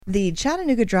The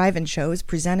Chattanooga Drive-In Show is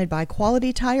presented by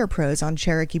Quality Tire Pros on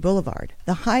Cherokee Boulevard,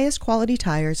 the highest quality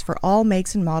tires for all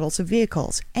makes and models of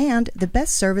vehicles, and the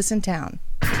best service in town.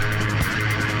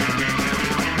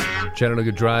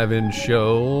 Chattanooga Drive-In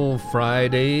Show,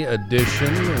 Friday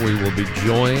edition. We will be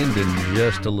joined in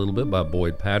just a little bit by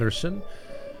Boyd Patterson,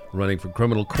 running for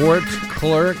criminal court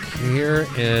clerk here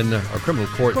in our criminal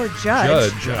court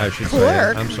judge, I should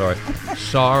clerk. say. I'm sorry.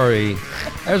 Sorry.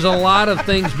 There's a lot of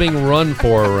things being run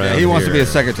for around here. He wants to be a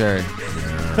secretary.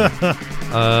 He'll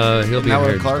be Now here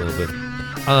we're in just a clerk. little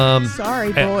bit.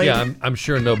 Sorry, Boyd. Yeah, I'm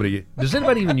sure nobody. Does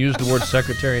anybody even use the word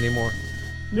secretary anymore?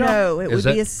 No, it Is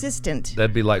would be that- assistant.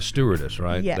 That'd be like stewardess,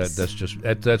 right? Yes.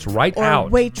 That's right Or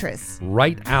out. waitress.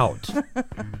 Right out.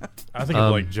 I think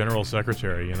of like general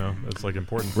secretary, you know, that's like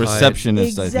important.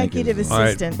 Receptionist, Executive I think. All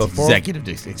right, assistant. Executive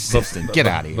assistant. Get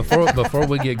out of here. Before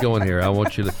we get going here, I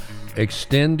want you to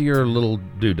extend your little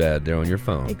doodad there on your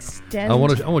phone. Extend. I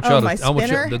want oh, y'all my to. I want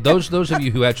spinner? you, those of you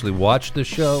who actually watch the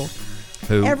show,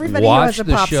 who Everybody who watch has a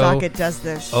the pop show, socket does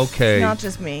this. Okay. Not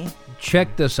just me.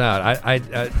 check this out.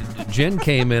 Jen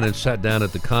came in and sat down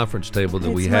at the conference table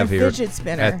that we It's have my here fidget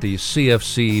spinner. at the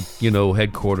CFC,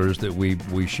 headquarters that we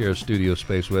share studio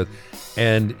space with,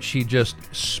 and she just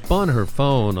spun her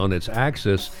phone on its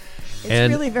axis. It's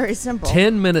and really very simple.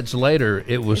 10 minutes later,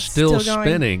 it was It's still going.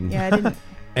 spinning. Yeah, I didn't.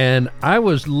 And I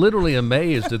was literally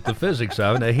amazed at the physics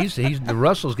of it. Now, he's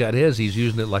Russell's got his. He's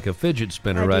using it like a fidget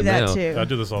spinner I right do that now. too. I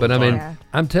do this all But the I time. mean, Yeah.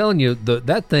 I'm telling you,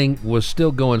 that thing was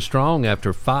still going strong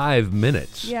after 5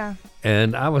 minutes. Yeah.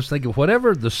 And I was thinking,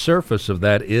 whatever the surface of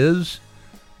that is,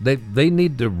 they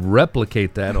need to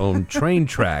replicate that on train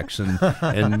tracks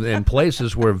and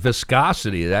places where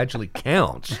viscosity actually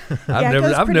counts. Yeah, it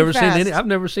goes I've pretty never seen fast. I've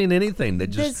never seen anything that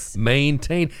just This-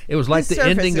 maintained. It was like This the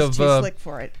ending surface of is too slick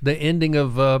for it. the ending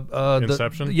of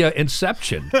Inception?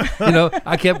 Inception.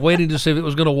 I kept waiting to see if it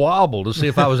was going to wobble to see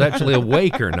if I was actually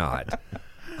awake or not.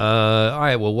 All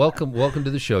right, well, welcome to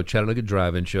the show, Chattanooga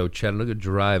Drive-In Show. Chattanooga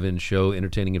Drive-In Show,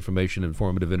 entertaining information,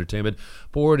 informative entertainment,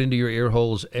 poured into your ear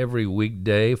holes every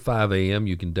weekday, 5 a.m.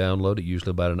 You can download it,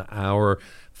 usually about an hour,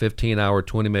 15 hour,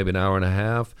 20, maybe an hour and a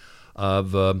half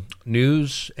of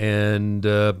news and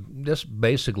just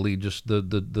basically just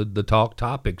the talk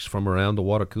topics from around the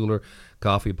water cooler,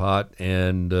 coffee pot,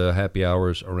 and happy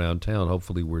hours around town.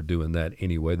 Hopefully we're doing that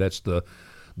anyway. That's the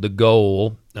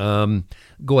goal.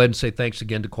 Go ahead and say thanks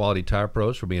again to Quality Tire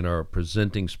Pros for being our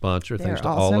presenting sponsor. They're Thanks to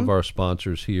all awesome. of our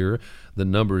sponsors here. The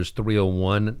number is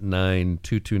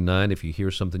 301-9229. If you hear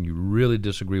something you really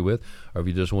disagree with, or if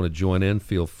you just want to join in,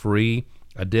 feel free.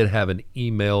 I did have an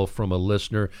email from a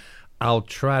listener. I'll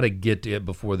try to get to it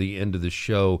before the end of the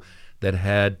show that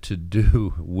had to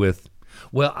do with,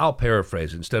 well, I'll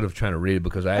paraphrase it instead of trying to read it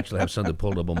because I actually have something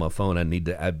pulled up on my phone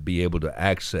I'd be able to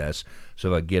access.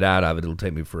 So if I get out of it, it'll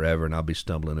take me forever and I'll be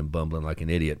stumbling and bumbling like an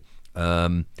idiot.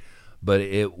 But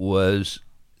it was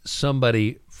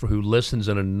somebody who listens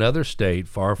in another state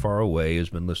far, far away, has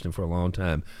been listening for a long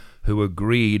time, who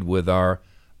agreed with our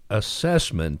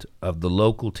assessment of the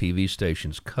local TV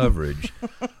station's coverage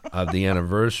of the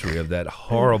anniversary of that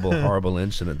horrible, horrible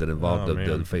incident that involved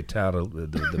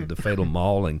the fatal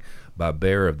mauling by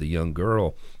bear of the young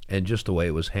girl, and just the way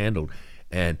it was handled.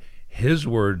 And his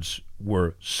words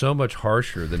were so much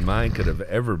harsher than mine could have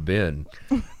ever been.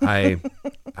 There's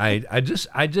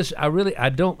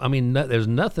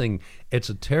nothing. It's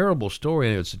a terrible story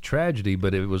and it's a tragedy,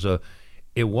 but it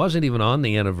wasn't even on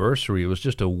the anniversary. It was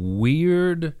just a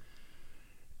weird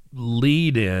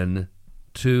lead-in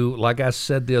to, like I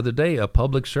said the other day, a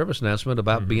public service announcement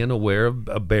about being aware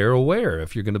of bear aware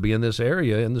if you're going to be in this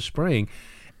area in the spring.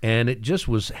 And it just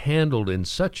was handled in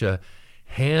such a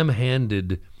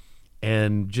ham-handed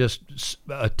and just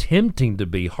attempting to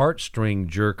be heartstring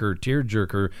jerker, tear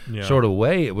jerker sort of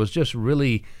way. It was just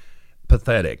really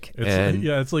pathetic.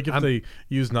 It's like if they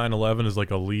use 9/11 as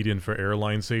like a lead-in for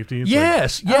airline safety. It's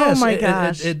Yes. Oh my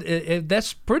gosh.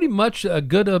 That's pretty much a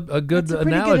good That's a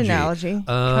pretty analogy. good analogy,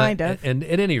 kind of. And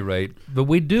at any rate, but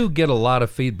we do get a lot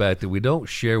of feedback that we don't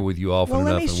share with you often Well,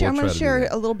 enough. let me and share. I'm we'll going try to do share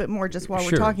that. a little bit more just while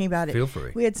Sure. we're talking about it. Feel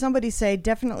free. We had somebody say,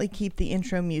 definitely keep the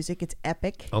intro music. It's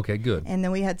epic. Okay, good. And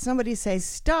then we had somebody say,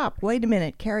 stop, wait a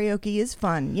minute, karaoke is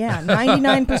fun. Yeah,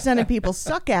 99% of people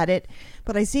suck at it,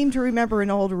 but I seem to remember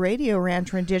an old radio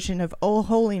Ranch rendition of "Oh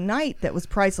Holy Night" that was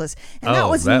priceless, and Oh,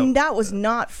 that was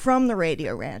not from the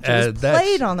Radio Ranch. It was that's-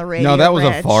 played on the Radio. No, that was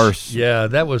Ranch. a farce. Yeah,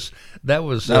 that was That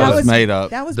was made up.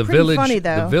 That was the pretty village. funny,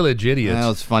 though. The Village Idiots. That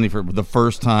was funny for the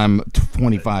first time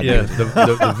 25 Yeah, years.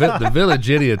 the Village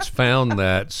Idiots found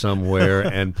that somewhere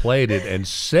and played it and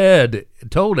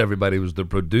told everybody he was the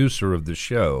producer of the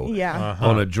show. Yeah.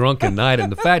 On a drunken night.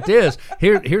 And the fact is,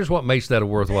 here's what makes that a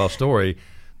worthwhile story.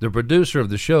 The producer of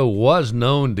the show was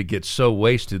known to get so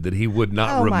wasted that he would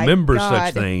not Oh, my remember God.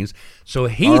 such things. So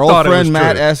he Our old thought it was friend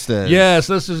Matt true. Estes. Yes,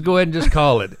 let's just go ahead and just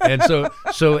call it. And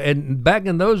and back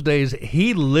in those days,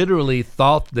 he literally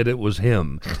thought that it was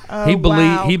him. Oh,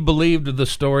 He believed the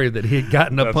story that he had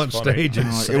gotten up That's on funny. stage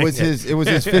and sang It was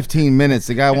his 15 minutes.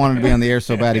 The guy wanted to be on the air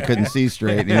so bad he couldn't see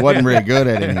straight, and he wasn't very good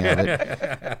at any of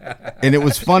it. And it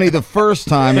was funny the first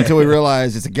time until we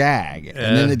realized it's a gag,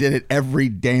 and then they did it every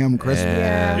damn Christmas.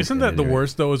 Yeah. Isn't that the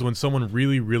worst, though, is when someone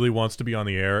really, really wants to be on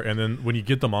the air, and then when you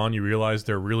get them on, you realize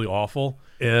they're really awful?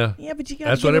 Yeah. Yeah, but you got to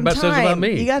That's give what him everybody says time. about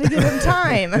me. You got to give him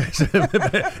time.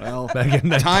 Well, Back in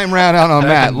time ran out on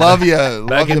Matt. Love you,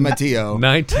 Matteo.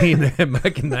 back in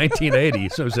 1980.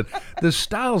 So he said, the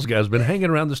Styles guy's been hanging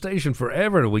around the station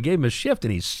forever, and we gave him a shift,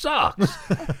 and he sucks.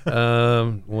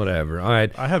 Whatever. All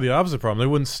right. I had the opposite problem. They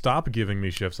wouldn't stop giving me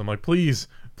shifts. I'm like, please,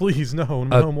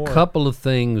 no more. A couple of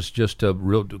things just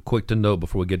real quick to note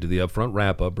before we get to the upfront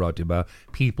wrap-up, brought to you by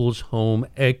People's Home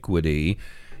Equity.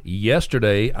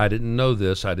 Yesterday, I didn't know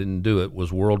this, I didn't do it,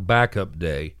 was World Backup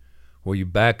Day, where you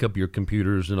back up your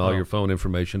computers and all your phone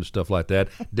information and stuff like that.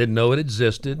 Didn't know it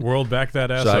existed. World back that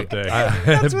ass So up day.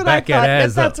 That's what back I thought. that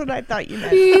ass That's up. what I thought you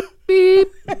meant. Beep,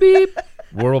 beep, beep.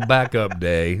 World Backup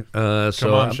Day. So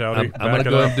on, I'm Shouty. going Back to it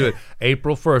go ahead up. and do it.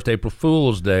 April 1st, April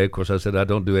Fool's Day. Of course, I said I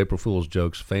don't do April Fool's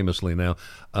jokes famously now.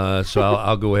 So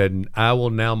I'll go ahead and I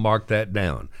will now mark that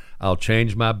down. I'll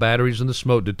change my batteries in the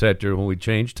smoke detector when we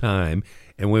change time.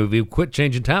 And when we quit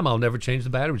changing time, I'll never change the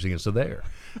batteries again. So there.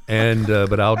 And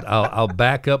but I'll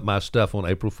back up my stuff on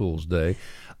April Fool's Day.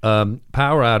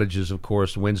 Power outages, of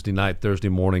course, Wednesday night, Thursday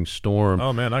morning storm.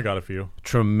 Oh, man, I got a few.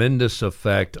 Tremendous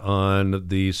effect on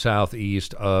the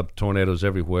southeast, tornadoes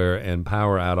everywhere, and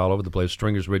power out all over the place.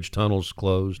 Stringers Ridge tunnels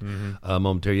closed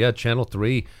momentarily. Yeah, Channel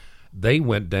 3, they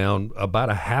went down about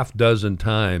a half dozen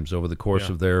times over the course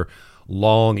of their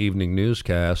long evening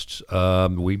newscasts.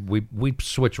 We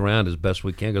switch around as best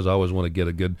we can because I always want to get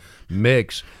a good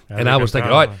mix. And I was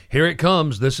thinking, all right, here it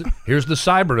comes. Here's the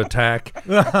cyber attack.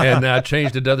 And I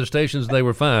changed it to other stations and they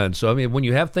were fine. So, I mean, when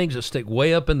you have things that stick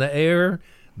way up in the air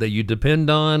that you depend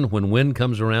on, when wind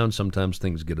comes around, sometimes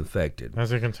things get affected.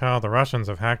 As you can tell, the Russians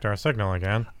have hacked our signal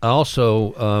again.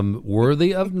 Also,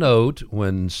 worthy of note,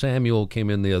 when Samuel came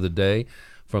in the other day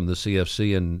from the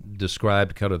CFC and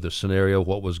described kind of the scenario,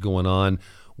 what was going on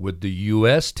with the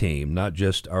U.S. team, not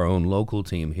just our own local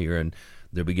team here in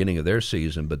the beginning of their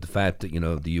season, but the fact that,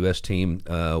 the U.S. team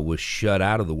was shut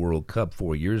out of the World Cup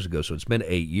 4 years ago, so it's been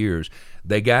 8 years.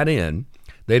 They got in.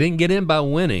 They didn't get in by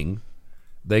winning.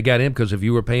 They got in because if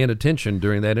you were paying attention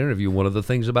during that interview, one of the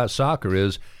things about soccer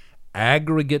is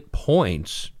aggregate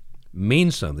points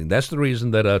mean something. That's the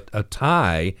reason that a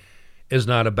tie is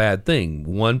not a bad thing.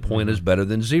 1 point is better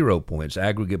than 0 points.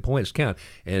 Aggregate points count.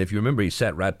 And if you remember, he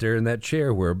sat right there in that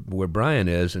chair where Brian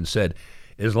is and said,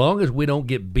 as long as we don't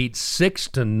get beat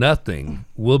 6-0,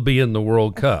 we'll be in the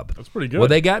World Cup. That's pretty good. Well,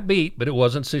 they got beat, but it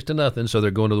wasn't 6-0, so they're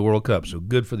going to the World Cup. So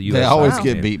good for the U.S. They always soccer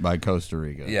get team. beat by Costa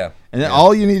Rica. Yeah. And then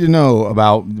all you need to know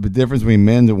about the difference between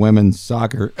men's and women's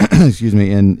soccer, excuse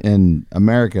me, in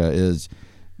America is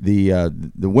the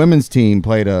women's team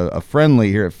played a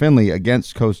friendly here at Findlay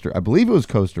against Costa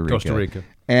Rica,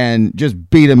 and just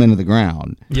beat them into the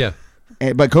ground. Yeah.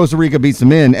 But Costa Rica beats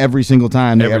them in every single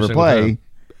time they Every ever single play. time.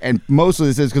 And most of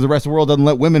this is because the rest of the world doesn't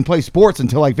let women play sports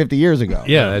until like 50 years ago.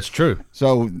 Yeah, that's true.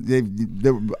 So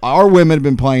our women have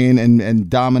been playing and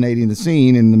dominating the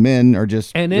scene, and the men are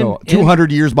just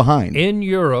 200 years behind. In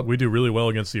Europe, We do really well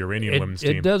against the Iranian women's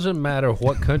team. It doesn't matter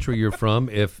what country you're from.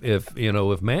 If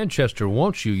Manchester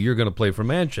wants you, you're going to play for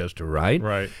Manchester, right?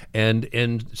 Right. And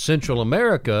in Central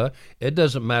America, it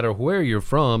doesn't matter where you're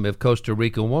from. If Costa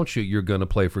Rica wants you, you're going to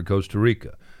play for Costa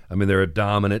Rica. I mean, they're a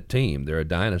dominant team. They're a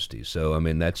dynasty. So, I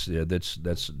mean, that's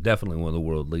definitely one of the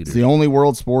world leaders. It's the only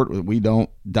world sport that we don't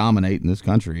dominate in this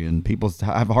country, and people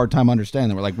have a hard time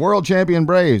understanding. We're like, world champion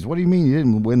Braves. What do you mean you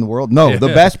didn't win the world? No, the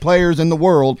best players in the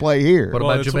world play here. What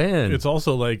about Japan? It's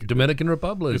also like Dominican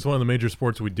Republic. It's one of the major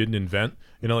sports we didn't invent.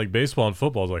 Like baseball and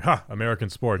football is like, American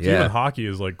sports. Yeah. Even hockey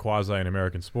is like quasi an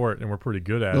American sport, and we're pretty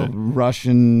good at it.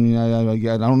 Russian,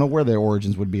 I don't know where their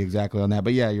origins would be exactly on that,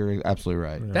 but yeah, you're absolutely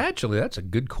right. Actually, that's a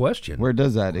good question. question. Where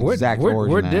does that exact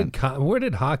origin where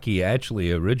did hockey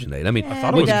actually originate? I mean, I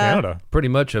thought it was Canada. Pretty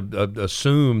much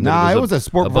assumed. Nah, that it was a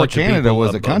sport before Canada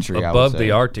was a country. Above the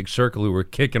Arctic Circle who were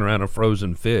kicking around a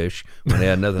frozen fish when they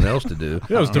had nothing else to do.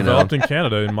 Yeah, it was developed in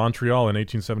Canada, in Montreal in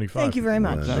 1875. Thank you very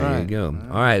much. There you go.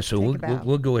 All right, so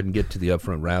we'll go ahead and get to the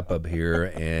upfront wrap up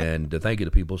here, and thank you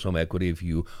to People's Home Equity. If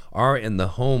you are in the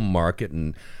home market,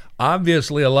 and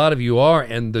obviously a lot of you are,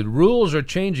 and the rules are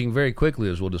changing very quickly,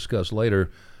 as we'll discuss later,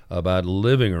 about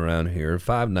living around here.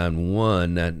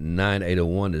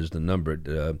 591-9801 is the number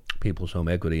at People's Home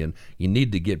Equity, and you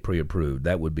need to get pre-approved.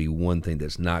 That would be one thing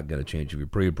that's not going to change. If you're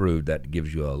pre-approved, that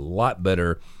gives you a lot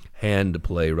better hand to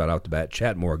play right off the bat.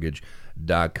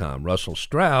 Chatmortgage.com. Russell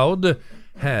Stroud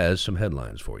has some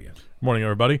headlines for you. Morning,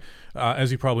 everybody.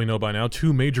 As you probably know by now,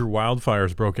 2 major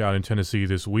wildfires broke out in Tennessee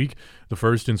this week. The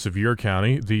first in Sevier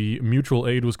County. The mutual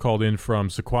aid was called in from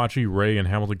Sequatchie, Ray, and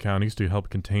Hamilton counties to help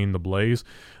contain the blaze.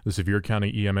 The Sevier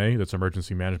County EMA, that's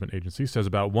Emergency Management Agency, says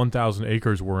about 1,000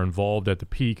 acres were involved at the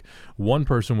peak. 1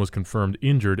 person was confirmed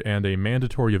injured, and a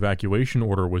mandatory evacuation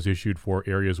order was issued for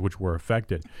areas which were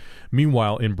affected.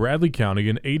 Meanwhile, in Bradley County,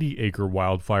 an 80-acre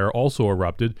wildfire also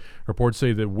erupted. Reports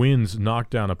say that winds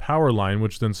knocked down a power line,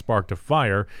 which then sparked a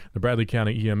fire. The Bradley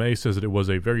County EMA says that it was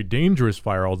a very dangerous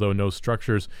fire, although no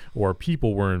structures or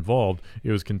people were involved.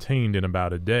 It was contained in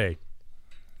about a day.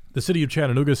 The city of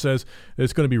Chattanooga says that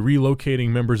it's going to be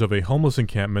relocating members of a homeless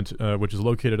encampment, which is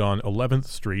located on 11th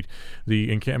Street. The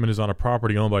encampment is on a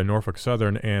property owned by Norfolk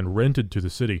Southern and rented to the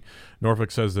city. Norfolk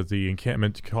says that the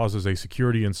encampment causes a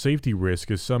security and safety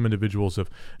risk as some individuals have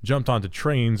jumped onto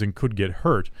trains and could get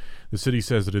hurt. The city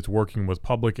says that it's working with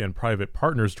public and private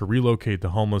partners to relocate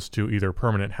the homeless to either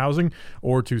permanent housing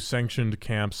or to sanctioned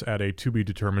camps at a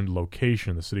to-be-determined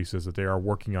location. The city says that they are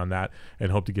working on that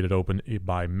and hope to get it open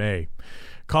by May.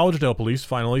 Collegedale police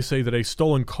finally say that a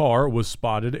stolen car was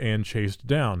spotted and chased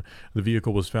down. The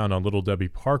vehicle was found on Little Debbie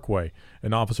Parkway.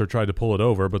 An officer tried to pull it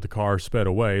over, but the car sped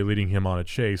away, leading him on a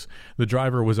chase. The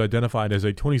driver was identified as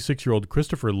a 26-year-old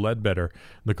Christopher Ledbetter.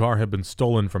 The car had been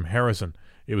stolen from Harrison.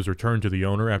 It was returned to the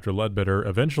owner after Ledbetter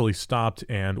eventually stopped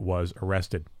and was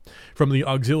arrested. From the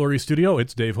auxiliary studio,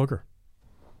 it's Dave Hooker.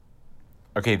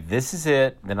 Okay, this is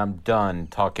it. Then I'm done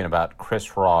talking about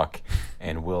Chris Rock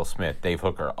and Will Smith. Dave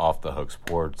Hooker, Off the Hook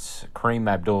Sports. Kareem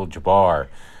Abdul-Jabbar,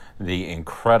 the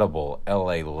incredible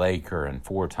L.A. Laker and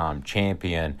 4-time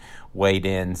champion, weighed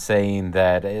in saying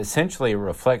that essentially it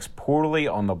reflects poorly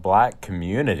on the black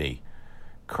community.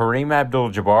 Kareem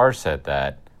Abdul-Jabbar said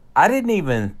that. I didn't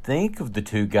even think of the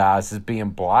 2 guys as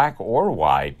being black or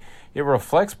white. It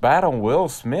reflects bad on Will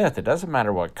Smith. It doesn't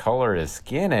matter what color his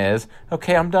skin is.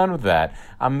 Okay, I'm done with that.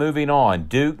 I'm moving on.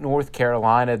 Duke, North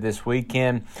Carolina this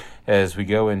weekend as we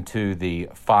go into the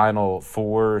Final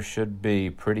Four should be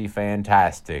pretty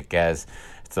fantastic as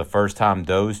it's the first time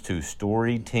those 2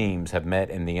 storied teams have met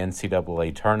in the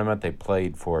NCAA tournament. They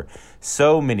played for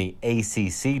so many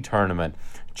ACC tournament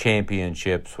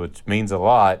championships, which means a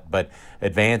lot, but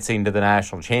advancing to the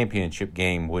national championship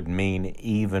game would mean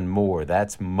even more.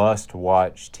 That's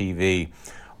must-watch TV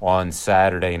on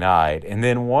Saturday night. And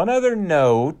then one other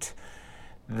note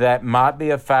that might be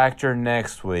a factor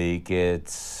next week,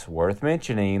 it's worth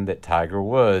mentioning that Tiger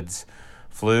Woods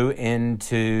flew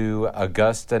into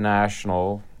Augusta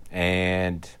National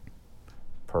and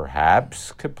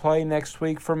perhaps could play next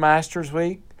week for Masters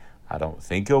Week. I don't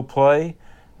think he'll play.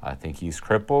 I think he's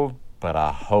crippled, but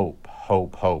I hope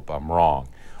I'm wrong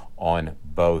on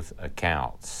both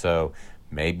accounts. So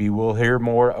maybe we'll hear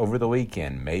more over the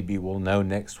weekend. Maybe we'll know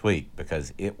next week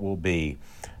because it will be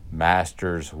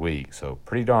Masters Week. So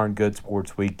pretty darn good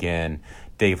sports weekend.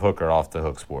 Dave Hooker, Off the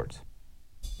Hook Sports.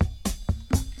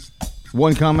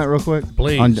 One comment real quick.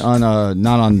 Please. On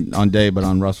not on Dave, but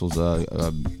on Russell's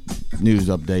news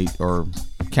update or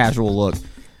casual look.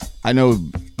 I know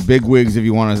big wigs, if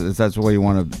you want to, if that's the way you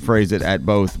want to phrase it, at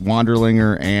both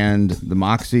Wanderlinger and the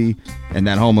Moxie, and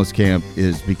that homeless camp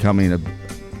is becoming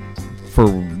for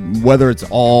whether it's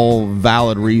all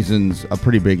valid reasons, a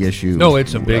pretty big issue. No,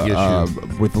 it's a big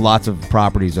issue with lots of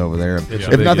properties over there. It's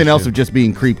if nothing else, of just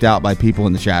being creeped out by people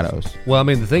in the shadows. Well, I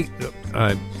mean, the thing,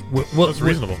 that's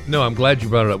reasonable. No, I'm glad you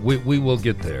brought it up. We will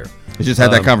get there. I just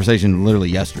had that conversation literally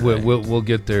yesterday. We'll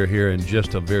get there here in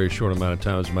just a very short amount of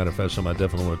time. As a matter of fact, something I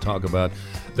definitely want to talk about.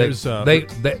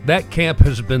 That camp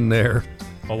has been there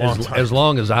a long time. As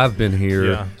long as I've been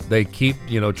here. Yeah. They keep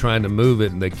trying to move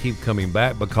it, and they keep coming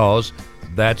back because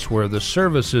that's where the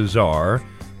services are.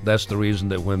 That's the reason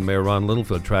that when Mayor Ron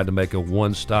Littlefield tried to make a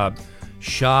one-stop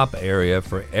shop area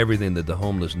for everything that the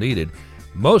homeless needed,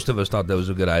 most of us thought that was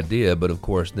a good idea, but of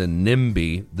course the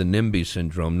NIMBY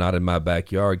syndrome, not in my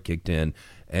backyard, kicked in,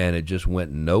 and it just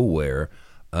went nowhere.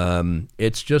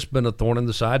 It's just been a thorn in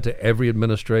the side to every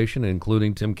administration,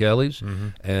 including Tim Kelly's,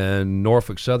 and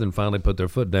Norfolk Southern finally put their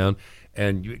foot down.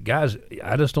 And guys,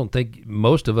 I just don't think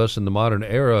most of us in the modern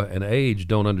era and age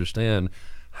don't understand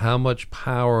how much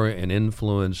power and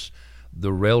influence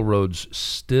the railroads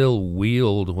still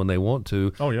wield when they want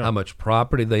to, how much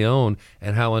property they own,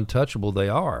 and how untouchable they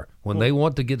are. When they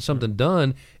want to get something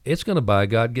done, it's going to, by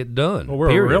God, get done. Well,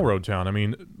 we're a railroad town. I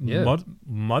mean,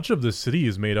 much of the city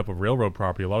is made up of railroad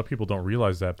property. A lot of people don't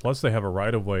realize that. Plus, they have a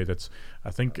right-of-way that's,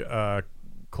 I think,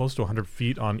 close to 100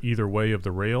 feet on either way of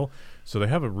the rail. So they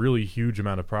have a really huge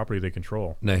amount of property they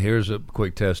control. Now, here's a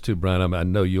quick test, too, Brian. I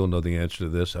know you'll know the answer to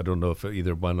this. I don't know if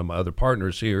either one of my other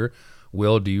partners here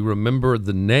will. Do you remember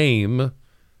the name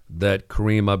that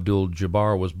Kareem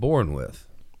Abdul-Jabbar was born with?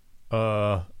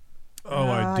 I did.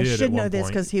 I should know this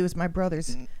because he was my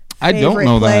brother's I don't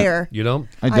know player. You don't?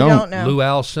 I don't know. Lou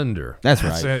Alcindor. That's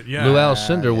That's right. it, yeah. Lou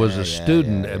Alcindor was a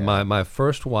student at my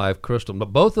first wife, Crystal.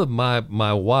 But both of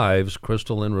my wives,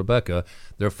 Crystal and Rebecca,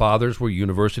 their fathers were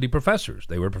university professors.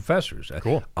 They were professors.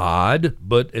 Cool. Odd,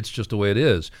 but it's just the way it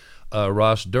is.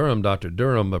 Ross Durham, Dr.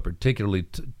 Durham, a particularly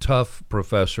tough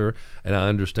professor, and I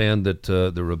understand that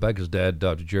the Rebecca's dad,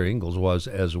 Dr. Jerry Ingalls, was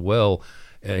as well.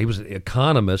 He was an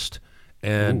economist,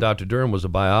 and Dr. Durham was a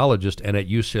biologist, and at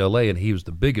UCLA, and he was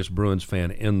the biggest Bruins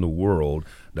fan in the world.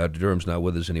 Dr. Durham's not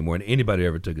with us anymore, and anybody who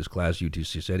ever took his class,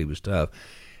 UTC, said he was tough.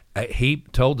 He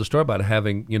told the story about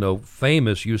having,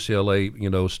 famous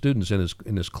UCLA, students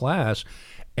in his class,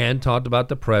 and talked about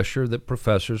the pressure that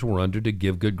professors were under to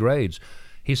give good grades.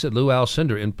 He said Lou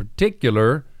Alcindor in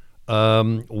particular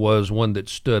was one that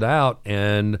stood out,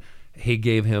 and he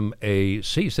gave him a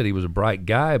C. He said he was a bright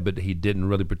guy, but he didn't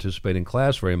really participate in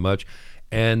class very much.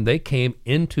 And they came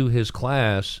into his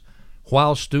class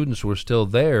while students were still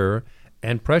there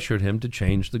and pressured him to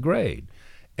change the grade.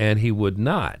 And he would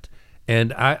not.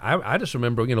 And I just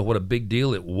remember, what a big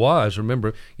deal it was.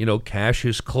 Remember,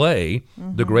 Cassius Clay,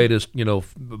 the greatest,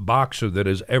 boxer that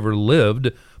has ever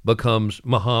lived, becomes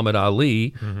Muhammad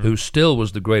Ali, who still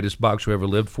was the greatest boxer who ever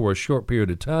lived for a short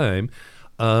period of time.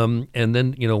 And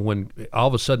then, when all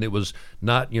of a sudden it was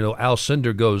not,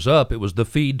 Alcindor goes up, it was the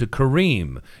feed to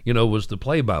Kareem, was the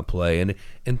play-by-play.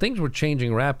 And things were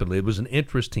changing rapidly. It was an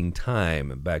interesting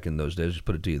time back in those days, just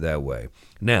put it to you that way.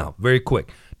 Now, very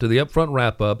quick, to the upfront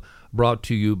wrap-up, brought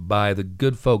to you by the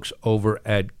good folks over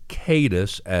at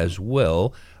Cadis as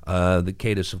well. The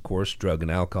Cadis, of course, drug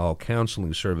and alcohol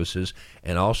counseling services,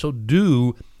 and also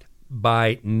do,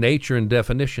 by nature and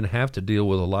definition, have to deal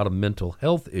with a lot of mental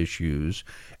health issues,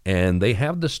 and they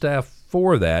have the staff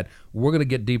for that. We're going to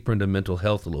get deeper into mental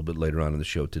health a little bit later on in the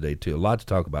show today, too. A lot to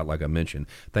talk about, like I mentioned.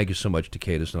 Thank you so much to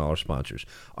Cadis and all our sponsors.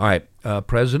 All right,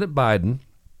 President Biden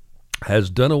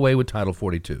has done away with Title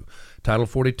 42. Title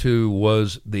 42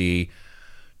 was the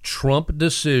Trump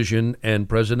decision and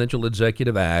presidential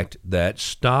executive act that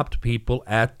stopped people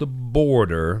at the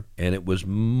border, and it was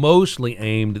mostly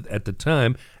aimed at the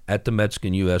time at the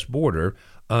Mexican-U.S. border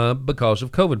because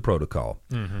of COVID protocol.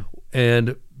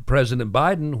 And President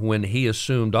Biden, when he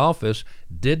assumed office,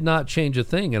 did not change a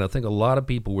thing, and I think a lot of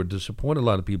people were disappointed, a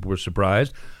lot of people were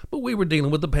surprised, but we were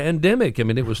dealing with the pandemic. I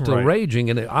mean, it was still raging,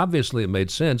 and obviously it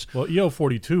made sense. Well, EO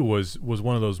 42 was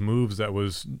one of those moves that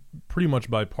was pretty much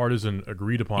bipartisan,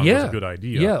 agreed upon was a good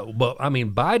idea. Yeah, but I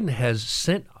mean, Biden has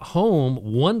sent home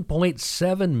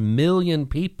 1.7 million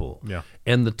people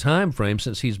in the time frame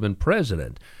since he's been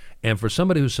president. And for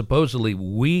somebody who's supposedly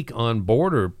weak on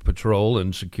border patrol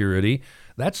and security,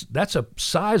 that's a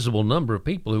sizable number of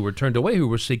people who were turned away who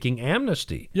were seeking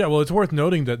amnesty. Yeah, well, it's worth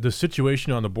noting that the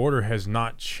situation on the border has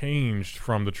not changed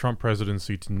from the Trump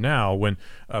presidency to now when,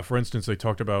 for instance, they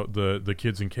talked about the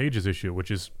kids in cages issue,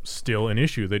 which is still an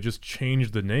issue. They just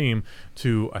changed the name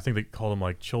to, I think they call them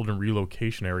like children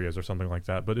relocation areas or something like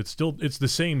that. But it's the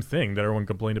same thing that everyone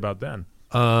complained about then.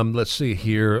 Let's see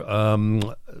here.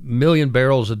 Million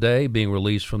barrels a day being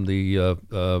released from the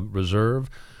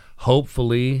reserve,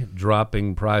 hopefully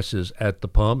dropping prices at the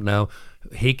pump. Now,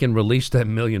 he can release that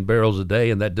million barrels a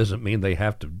day, and that doesn't mean they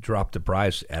have to drop the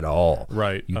price at all.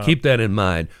 Right. You keep that in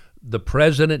mind. The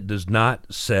president does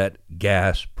not set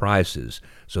gas prices.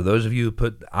 So those of you who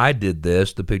put, I did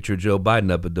this, the picture of Joe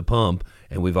Biden up at the pump,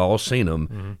 and we've all seen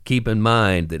him, keep in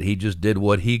mind that he just did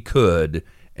what he could.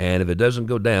 And if it doesn't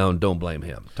go down, don't blame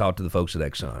him. Talk to the folks at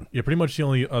Exxon. Yeah, pretty much the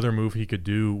only other move he could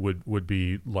do would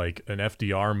be like an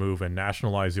FDR move and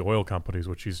nationalize the oil companies,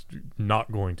 which he's not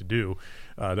going to do.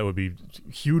 That would be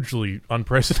hugely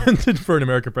unprecedented for an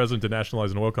American president to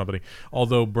nationalize an oil company.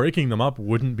 Although breaking them up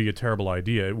wouldn't be a terrible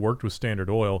idea. It worked with Standard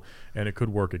Oil, and it could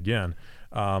work again.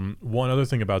 One other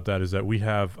thing about that is that we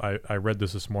have, I read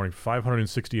this morning,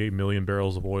 568 million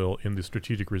barrels of oil in the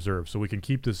strategic reserve. So we can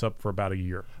keep this up for about a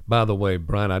year. By the way,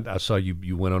 Brian, I saw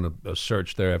you went on a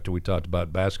search there after we talked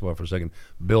about basketball for a second.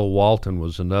 Bill Walton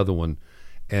was another one.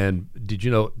 And did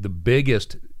you know the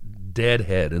biggest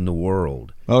deadhead in the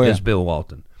world is Bill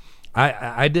Walton?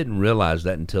 I didn't realize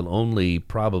that until only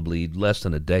probably less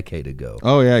than a decade ago.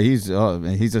 Oh yeah, he's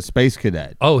a space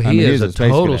cadet. Oh, he is a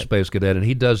total space cadet, and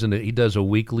he does a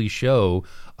weekly show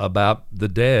about the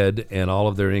dead and all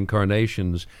of their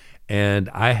incarnations. And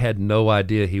I had no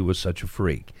idea he was such a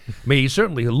freak. I mean, he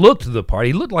certainly looked the part.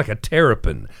 He looked like a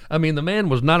terrapin. I mean, the man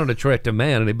was not an attractive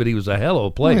man, but he was a hell of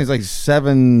a player. He's like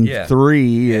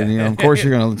 7'3", and of course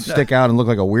you're going to stick out and look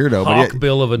like a weirdo.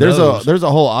 Bill of a nose. There's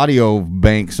a whole audio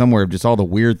bank somewhere of just all the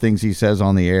weird things he says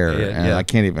on the air, and I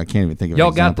can't even think of.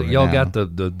 Y'all got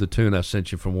the tune I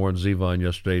sent you from Warren Zevon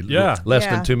yesterday. Yeah, less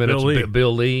than 2 minutes.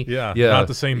 Bill Lee. Yeah, not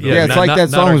the same. Yeah, it's like that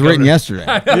song was written yesterday.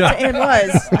 It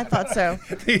was. I thought so.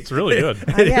 It's really good.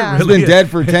 He's been dead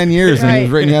for 10 years, and it was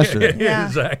written yesterday. Yeah.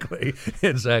 Exactly.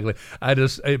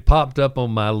 It popped up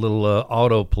on my little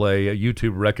autoplay.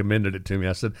 YouTube recommended it to me.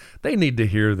 I said they need to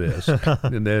hear this,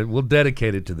 and then we'll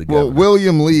dedicate it to the governor. Well,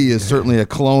 William Lee is certainly a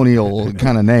colonial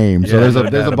kind of name, so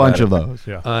there's a bunch of those.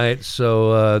 Yeah. All right.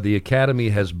 So the Academy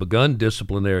has begun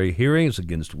disciplinary hearings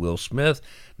against Will Smith.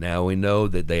 Now we know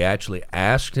that they actually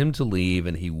asked him to leave,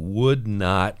 and he would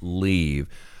not leave.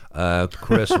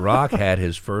 Chris Rock had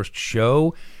his first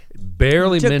show.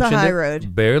 Barely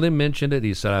mentioned it.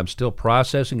 He said, "I'm still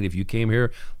processing it. If you came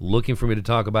here looking for me to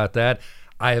talk about that,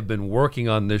 I have been working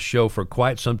on this show for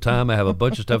quite some time. I have a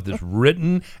bunch of stuff that's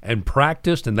written and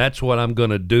practiced, and that's what I'm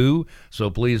going to do. So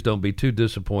please don't be too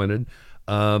disappointed."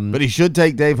 But he should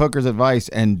take Dave Hooker's advice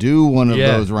and do one of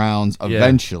those rounds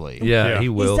eventually. Yeah, he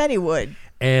will. He said he would.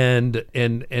 And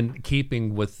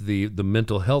keeping with the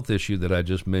mental health issue that I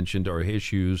just mentioned, or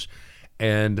issues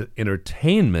and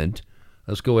entertainment,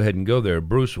 let's go ahead and go there.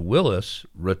 Bruce Willis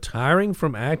retiring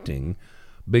from acting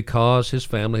because his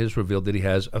family has revealed that he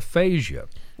has aphasia.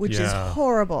 Which is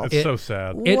horrible. It's so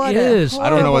sad. It is. I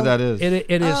don't know what that is. It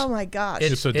is. Oh my gosh.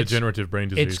 It's a degenerative brain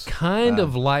disease. It's kind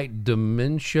of like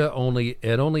dementia, only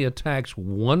it only attacks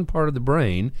one part of the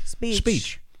brain,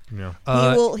 speech. Yeah.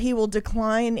 He will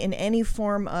decline in any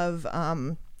form of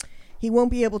he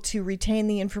won't be able to retain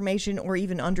the information or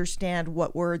even understand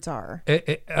what words are.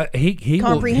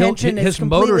 Comprehension is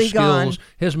completely gone.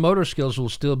 His motor skills will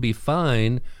still be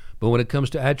fine, but when it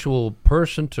comes to actual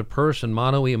person-to-person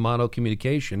mono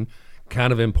communication,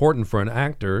 kind of important for an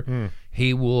actor,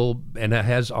 he will and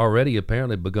has already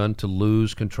apparently begun to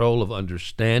lose control of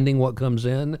understanding what comes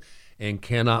in and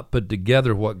cannot put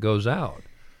together what goes out.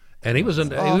 And he was a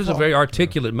very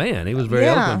articulate man. He was very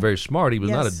eloquent, very smart. He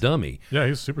was not a dummy. Yeah,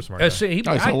 he's super smart. He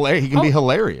can be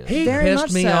hilarious. He very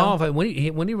pissed me so. off when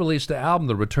he released the album,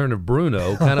 The Return of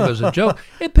Bruno, kind of as a joke.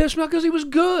 It pissed me off because he was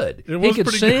good. He could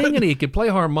sing good. and he could play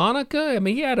harmonica. I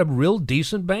mean, he had a real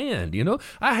decent band. You know,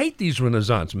 I hate these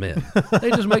Renaissance men.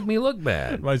 They just make me look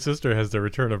bad. My sister has The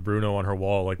Return of Bruno on her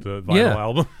wall, like the vinyl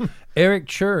album. Eric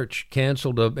Church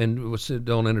canceled and was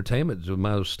on entertainment. So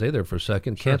might as well stay there for a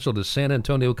second. Canceled his San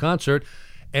Antonio concert,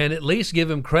 and at least give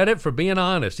him credit for being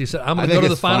honest. He said, "I'm going to go to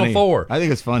the Final Four." I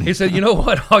think it's funny. He said, "You know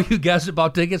what? All you guys that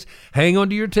bought tickets, hang on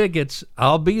to your tickets.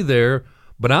 I'll be there,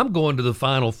 but I'm going to the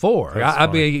Final Four." I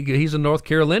mean, he's a North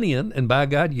Carolinian, and by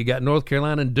God, you got North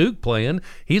Carolina and Duke playing.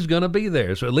 He's going to be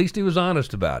there. So at least he was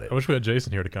honest about it. I wish we had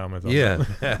Jason here to comment on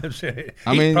that.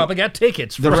 He probably got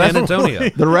tickets for San Antonio.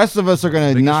 The rest of us are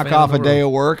going to knock off a day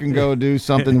of work and go do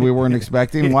something we weren't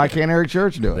expecting. Why can't Eric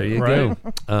Church do it? There you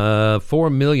go. 4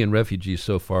 million refugees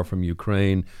so far from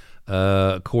Ukraine,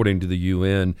 according to the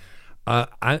UN.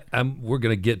 We're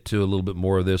going to get to a little bit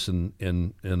more of this in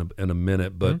a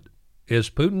minute, but is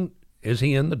Putin, is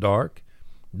he in the dark?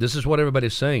 This is what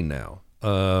everybody's saying now.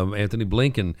 Anthony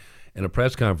Blinken, in a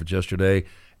press conference yesterday,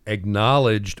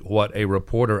 acknowledged what a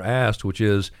reporter asked, which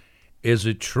is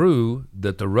it true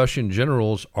that the Russian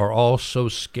generals are all so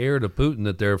scared of Putin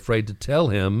that they're afraid to tell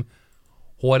him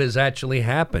what is actually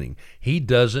happening? He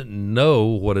doesn't know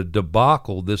what a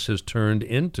debacle this has turned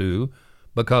into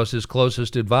because his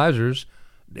closest advisors,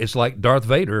 it's like Darth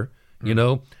Vader, you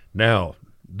know. Now,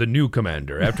 the new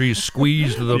commander, after he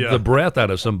squeezed the breath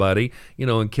out of somebody, you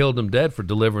know, and killed them dead for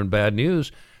delivering bad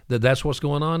news, that's what's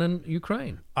going on in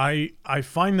Ukraine. I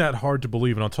find that hard to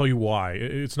believe, and I'll tell you why.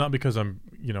 It's not because I'm,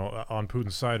 on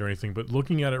Putin's side or anything, but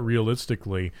looking at it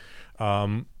realistically,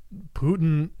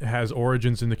 Putin has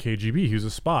origins in the KGB. He was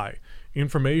a spy.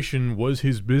 Information was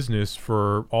his business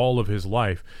for all of his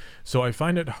life. So I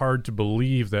find it hard to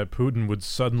believe that Putin would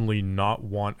suddenly not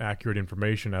want accurate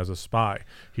information as a spy.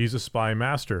 He's a spy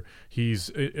master. He's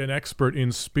an expert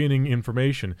in spinning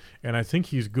information, and I think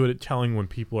he's good at telling when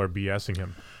people are BSing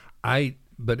him.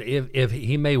 But if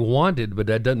he may want it, but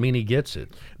that doesn't mean he gets it.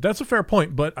 That's a fair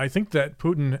point, but I think that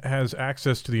Putin has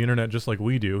access to the internet just like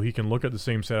we do. He can look at the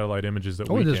same satellite images that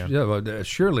we can. Yeah, well,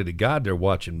 surely to God they're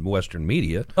watching Western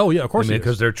media. Oh yeah, of course.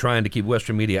 Because they're trying to keep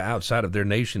Western media outside of their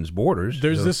nation's borders.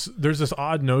 There's this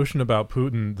odd notion about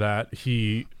Putin that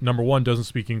he, number one, doesn't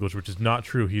speak English, which is not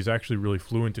true. He's actually really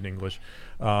fluent in English.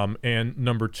 And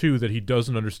number two, that he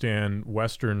doesn't understand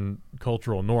Western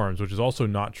cultural norms, which is also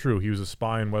not true. He was a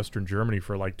spy in Western Germany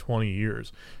for like 20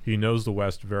 years. He knows the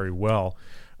West very well.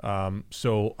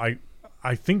 So I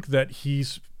think that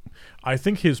I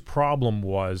think his problem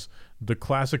was the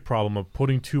classic problem of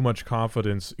putting too much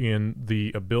confidence in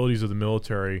the abilities of the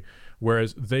military,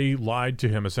 whereas they lied to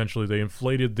him. Essentially, they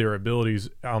inflated their abilities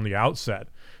on the outset.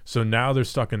 So now they're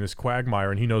stuck in this quagmire,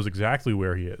 and he knows exactly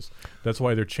where he is. That's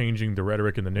why they're changing the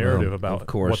rhetoric and the narrative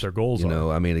about what their goals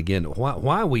are. I mean, again,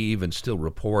 why we even still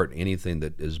report anything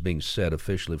that is being said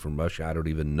officially from Russia, I don't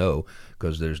even know,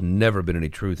 because there's never been any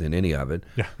truth in any of it.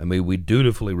 Yeah. I mean, we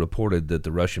dutifully reported that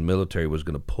the Russian military was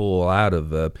going to pull out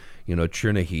of,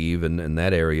 Chernihiv and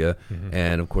that area,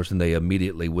 and of course, then they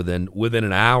immediately within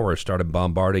an hour started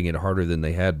bombarding it harder than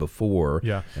they had before.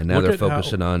 Yeah. And now they're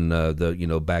focusing on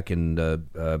back in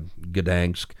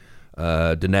Gdansk,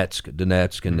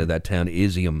 Donetsk, and that town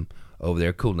Izium over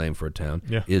there. Cool name for a town.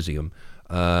 Yeah. Izium.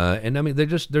 And I mean, they're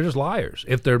just liars.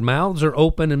 If their mouths are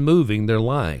open and moving, they're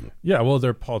lying. Yeah, well,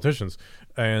 they're politicians,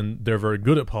 and they're very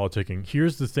good at politicking.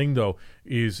 Here's the thing, though,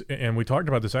 and we talked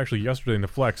about this actually yesterday in the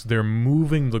Flex, they're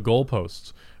moving the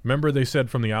goalposts. Remember, they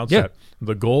said from the outset,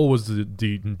 the goal was the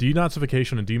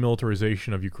denazification and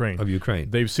demilitarization of Ukraine.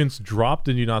 They've since dropped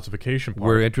the denazification part.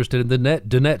 We're interested in the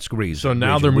Donetsk region. So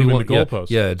now they're moving the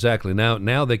goalposts. Yeah, exactly.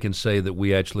 Now they can say that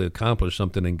we actually accomplished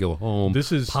something and go home.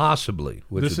 This is possibly.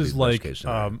 This is like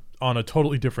on a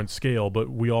totally different scale,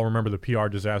 but we all remember the PR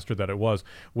disaster that it was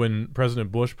when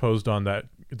President Bush posed on that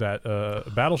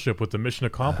battleship with the mission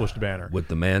accomplished banner with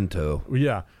the manto.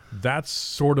 Yeah, that's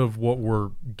sort of what we're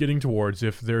getting towards.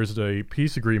 If there's a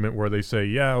peace agreement where they say,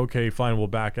 yeah, okay, fine, we'll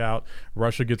back out,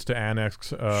 Russia gets to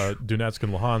annex Donetsk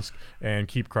and Luhansk and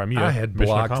keep Crimea. I had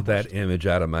blocked that image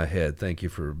out of my head. Thank you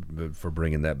for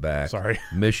bringing that back. Sorry.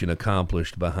 Mission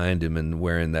accomplished behind him and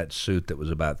wearing that suit that was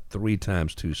about 3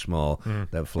 times too small.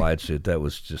 That flight suit, that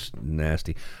was just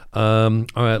nasty. All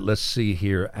right, let's see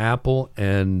here. Apple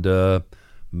and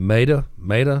Meta.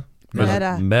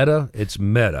 It's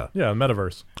Meta. Yeah,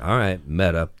 Metaverse. All right,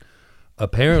 Meta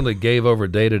apparently gave over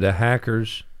data to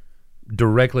hackers,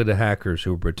 directly to hackers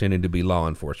who were pretending to be law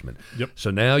enforcement. Yep.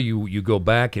 So now you go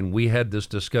back, and we had this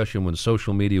discussion when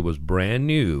social media was brand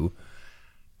new.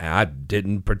 I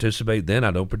didn't participate then.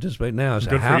 I don't participate now.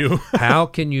 So Good for you. How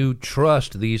can you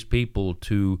trust these people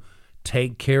to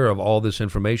take care of all this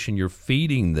information you're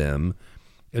feeding them?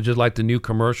 It's just like the new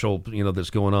commercial, that's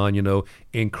going on,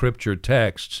 encrypt your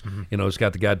texts. It's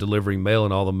got the guy delivering mail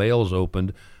and all the mail's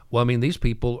opened. Well, I mean, these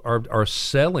people are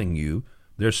selling you.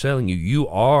 They're selling you. You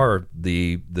are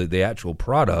the actual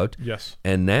product. Yes.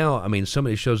 And now, I mean,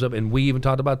 somebody shows up, and we even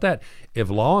talked about that. If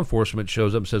law enforcement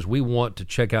shows up and says, we want to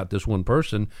check out this one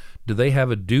person, do they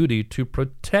have a duty to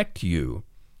protect you?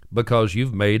 Because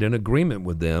you've made an agreement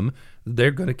with them,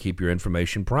 they're going to keep your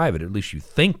information private. At least you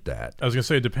think that. I was going to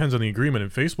say it depends on the agreement. In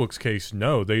Facebook's case,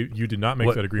 no, you did not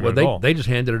make that agreement at all. They just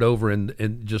handed it over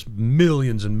in just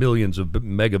millions and millions of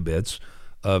megabits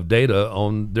of data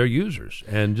on their users.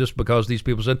 And just because these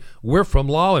people said, we're from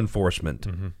law enforcement,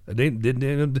 they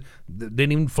didn't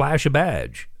even flash a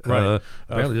badge. Right.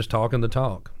 Apparently just talking the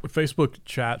talk.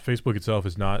 Facebook itself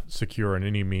is not secure in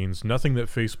any means. Nothing that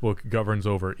Facebook governs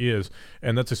over is.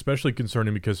 And that's especially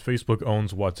concerning because Facebook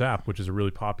owns WhatsApp, which is a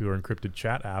really popular encrypted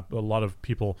chat app. A lot of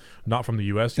people not from the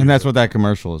U.S. And that's what that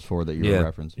commercial is for that you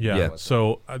were referencing. Yeah.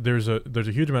 So there's a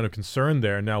huge amount of concern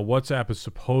there. Now, WhatsApp is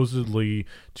supposedly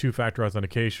two-factor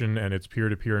authentication and it's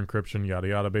peer-to-peer encryption, yada,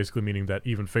 yada, basically meaning that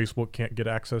even Facebook can't get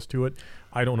access to it.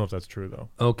 I don't know if that's true, though.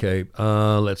 Okay.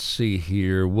 Let's see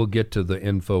here. We'll get to the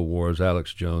InfoWars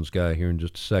Alex Jones guy here in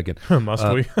just a second. Must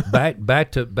we?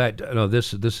 back to no.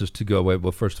 This is to go away.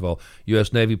 Well, first of all,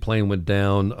 U.S. Navy plane went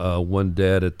down. One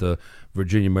dead at the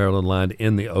Virginia-Maryland line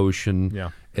in the ocean. Yeah.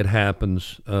 It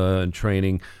happens in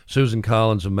training. Susan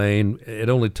Collins of Maine. It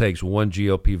only takes one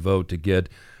GOP vote to get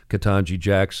Ketanji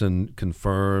Jackson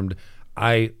confirmed.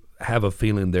 I have a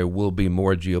feeling there will be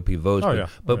more GOP votes. Oh, yeah.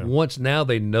 But once now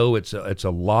they know it's a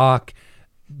lock,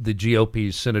 the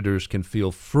GOP senators can feel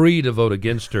free to vote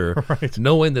against her, Right.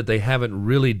 knowing that they haven't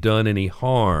really done any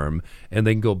harm, and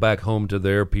they can go back home to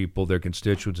their people, their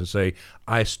constituents, and say,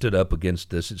 "I stood up against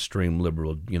this extreme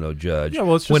liberal, judge." Yeah,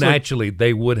 well, it's just when like- actually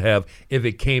they would have, if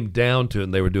it came down to it,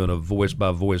 and they were doing a voice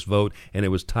by voice vote, and it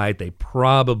was tight, they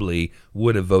probably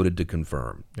would have voted to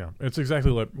confirm. Yeah, it's exactly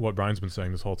what Brian's been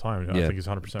saying this whole time. I Yeah. think he's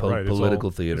 100% right.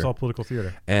 Political theater. It's all political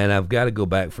theater. And I've got to go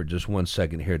back for just 1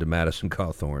 second here to Madison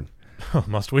Cawthorn.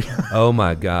 Must we? Oh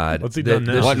my God! What's he done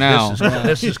now? What now?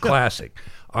 This is classic.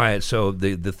 All right, so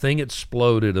the thing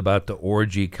exploded about the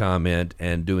orgy comment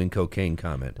and doing cocaine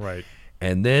comment, Right.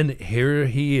 And then here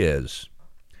he is,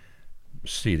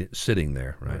 sitting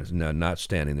there, right? No, not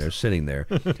standing there, sitting there,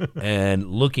 and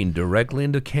looking directly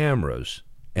into cameras,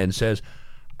 and says,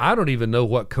 "I don't even know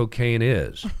what cocaine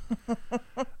is."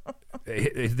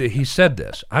 He said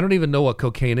this. I don't even know what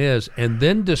cocaine is, and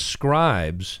then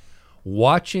describes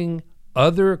watching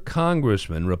other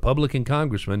congressmen, Republican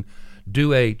congressmen,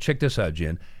 do check this out,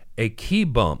 Jen, a key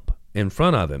bump in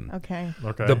front of him. Okay.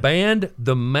 Okay. The band,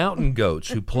 the Mountain Goats,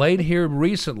 who played here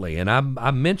recently, and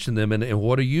I mentioned them, and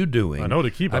what are you doing? I know what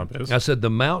a key bump is. I said the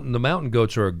Mountain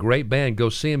Goats are a great band. Go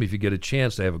see them if you get a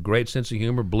chance. They have a great sense of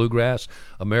humor, bluegrass,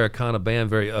 Americana band,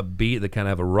 very upbeat. They kind of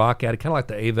have a rock at it, kind of like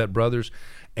the Avett Brothers.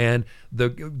 And the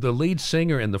lead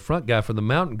singer and the front guy for the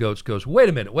Mountain Goats goes, wait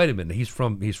a minute. He's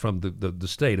from the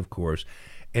state, of course.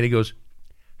 And he goes,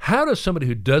 how does somebody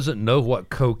who doesn't know what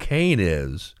cocaine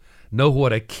is know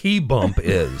what a key bump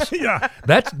is? Yeah.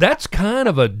 That's kind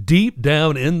of a deep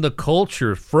down in the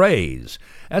culture phrase.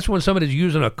 That's when somebody's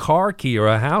using a car key or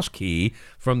a house key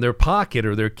from their pocket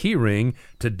or their key ring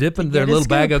to dip into their get a little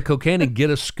bag scoop. of cocaine and get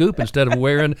a scoop instead of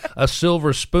wearing a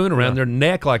silver spoon around their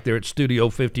neck like they're at Studio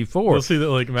 54. We'll see that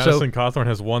like Madison Cawthorn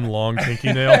has one long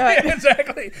pinky nail.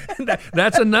 Exactly.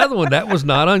 That's another one. That was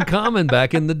not uncommon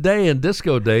back in the day, in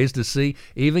disco days, to see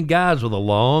even guys with a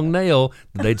long nail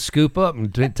that they'd scoop up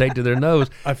and take to their nose.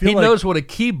 I feel he like- knows what a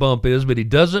key bump is, but he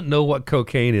doesn't know what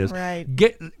cocaine is. Right.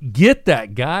 Get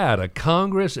that guy out of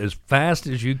Congress as fast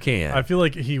as you can. I feel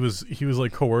like he was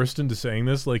like coerced into saying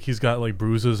this. Like he's got like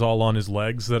bruises all on his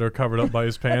legs that are covered up by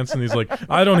his pants, and he's like,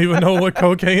 I don't even know what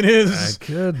cocaine is.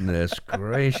 Goodness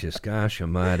gracious, gosh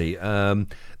almighty.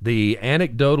 The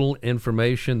anecdotal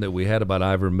information that we had about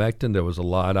ivermectin, there was a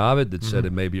lot of it that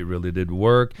said maybe it really did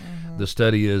work. The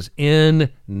study is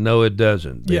in. No, it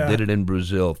doesn't. They Yeah. did it in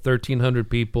Brazil. 1,300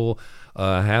 people.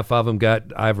 Half of them got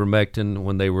ivermectin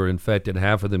when they were infected.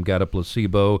 Half of them got a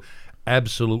placebo.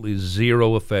 Absolutely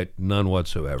zero effect, none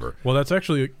whatsoever. Well, that's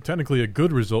actually technically a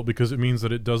good result because it means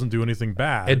that it doesn't do anything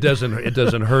bad. It doesn't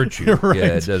hurt you. Right. Yeah,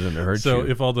 it doesn't hurt you. So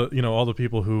if all the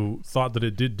people who thought that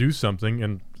it did do something,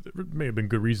 and there may have been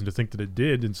good reason to think that it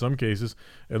did in some cases,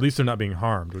 at least they're not being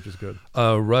harmed, which is good.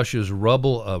 Russia's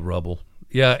rubble.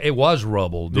 Yeah, it was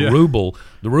rubble. The Yeah.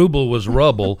 ruble was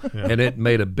rubble, and it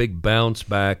made a big bounce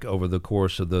back over the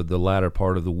course of the latter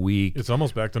part of the week. It's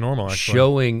almost back to normal, actually.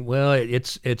 Showing, well,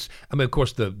 it's. I mean, of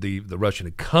course, the Russian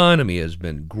economy has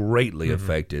been greatly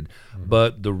affected,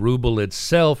 but the ruble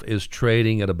itself is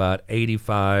trading at about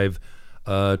 85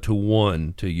 to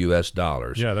 1 to U.S.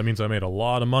 dollars. Yeah, that means I made a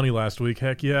lot of money last week.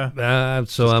 Heck yeah.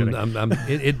 So Just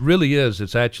it really is.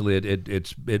 It's actually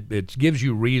it gives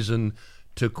you reason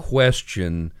to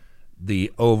question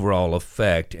the overall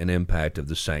effect and impact of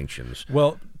the sanctions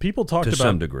Well, people talked to about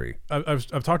some degree.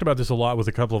 I've talked about this a lot with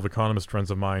a couple of economist friends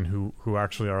of mine who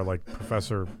actually are like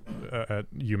professor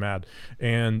at UMadd,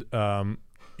 and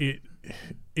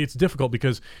it's difficult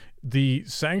because the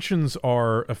sanctions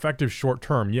are effective short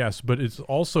term, yes, but it's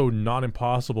also not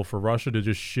impossible for Russia to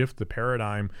just shift the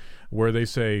paradigm where they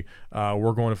say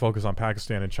we're going to focus on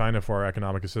Pakistan and China for our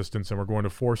economic assistance, and we're going to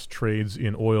force trades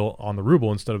in oil on the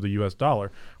ruble instead of the U.S.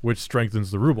 dollar, which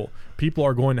strengthens the ruble. People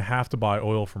are going to have to buy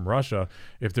oil from Russia.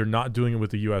 If they're not doing it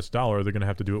with the U.S. dollar, they're going to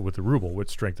have to do it with the ruble, which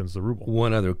strengthens the ruble.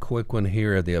 One other quick one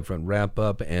here at the upfront wrap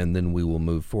up, and then we will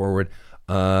move forward.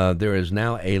 There is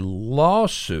now a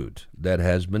lawsuit that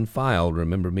has been filed.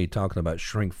 Remember me talking about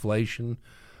shrinkflation,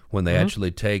 when they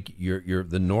actually take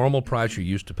the normal price you're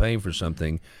used to paying for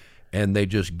something, and they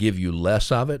just give you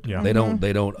less of it. Yeah. They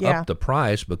don't Yeah. up the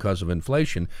price because of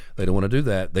inflation. They don't want to do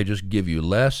that. They just give you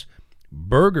less.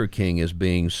 Burger King is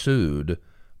being sued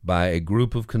by a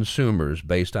group of consumers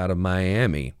based out of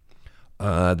Miami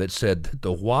that said that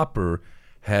the Whopper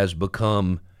has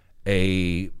become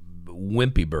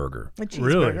wimpy burger. A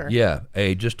cheeseburger. Yeah,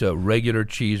 just a regular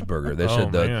cheeseburger. They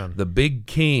said man. the Big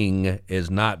King is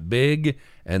not big,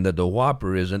 and that the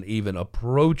Whopper isn't even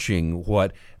approaching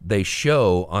what they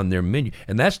show on their menu.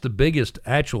 And that's the biggest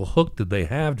actual hook that they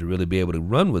have to really be able to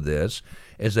run with this,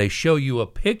 is they show you a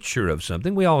picture of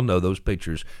something. We all know those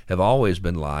pictures have always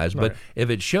been lies, but if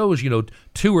it shows,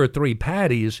 2 or 3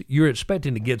 patties, you're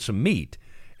expecting to get some meat.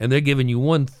 And they're giving you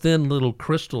one thin little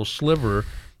crystal sliver,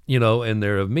 and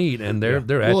they're of meat, and they're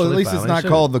actually Well, at least it's not suit.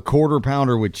 called the quarter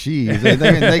pounder with cheese. They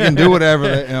can do whatever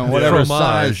whatever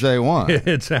size they want.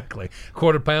 Exactly.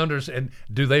 Quarter pounders, and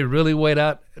do they really weigh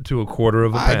out to a quarter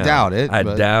of a pound? I doubt it. I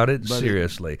doubt it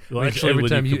seriously. Well, actually,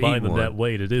 when you combine them that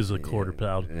weight, it is a quarter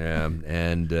pound. Yeah,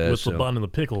 and with the bun and the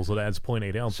pickles, it adds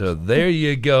 0.8 ounces. So there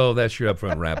you go. That's your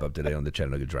upfront wrap up today on the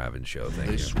Chattanooga Drive-In Show.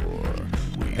 Thank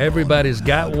you. Everybody's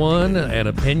got an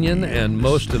opinion, and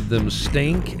most of them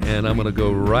stink. And I'm going to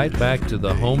go right back to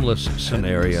the homeless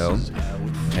scenario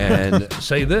and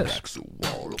say this.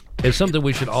 It's something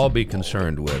we should all be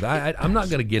concerned with. I'm not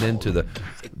going to get into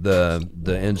the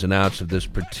ins and outs of this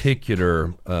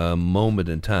particular moment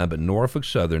in time, but Norfolk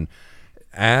Southern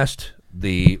asked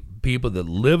the people that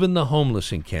live in the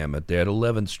homeless encampment there at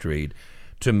 11th Street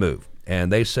to move.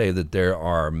 And they say that there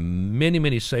are many,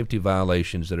 many safety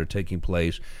violations that are taking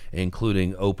place,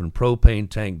 including open propane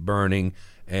tank burning,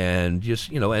 and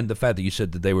just, and the fact that you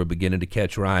said that they were beginning to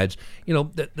catch rides.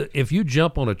 If you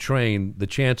jump on a train, the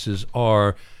chances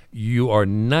are you are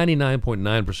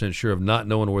 99.9% sure of not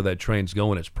knowing where that train's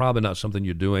going. It's probably not something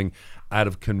you're doing out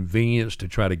of convenience to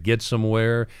try to get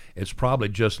somewhere. It's probably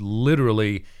just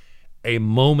literally a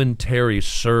momentary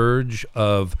surge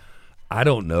of, I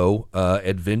don't know,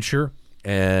 adventure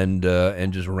and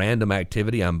just random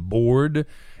activity. I'm bored.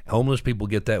 Homeless people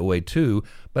get that way too.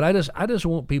 But I just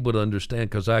want people to understand,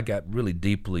 because I got really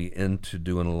deeply into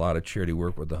doing a lot of charity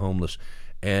work with the homeless.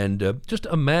 And just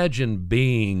imagine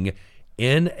being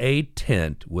in a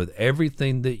tent with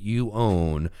everything that you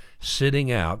own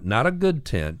sitting out, not a good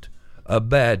tent, a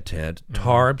bad tent,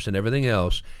 tarps and everything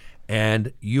else,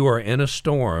 and you are in a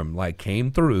storm like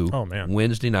came through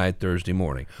Wednesday night, Thursday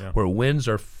morning, where winds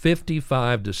are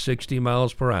 55 to 60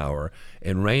 miles per hour,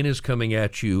 and rain is coming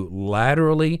at you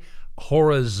laterally,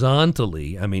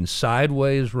 horizontally,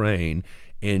 sideways rain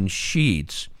in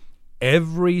sheets.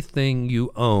 Everything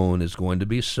you own is going to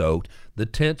be soaked. The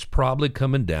tent's probably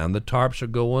coming down. The tarps are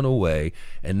going away.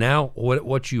 And now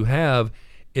what you have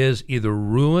is either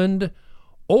ruined,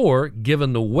 or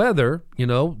given the weather,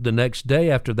 the next day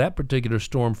after that particular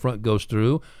storm front goes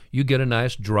through, you get a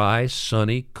nice, dry,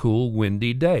 sunny, cool,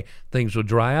 windy day. Things will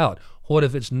dry out. What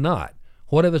if it's not?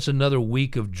 What if it's another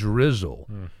week of drizzle?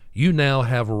 You now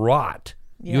have rot.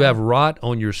 Yeah. You have rot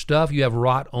on your stuff. You have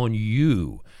rot on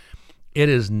you. It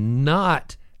is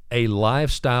not a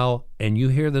lifestyle, and you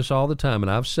hear this all the time, and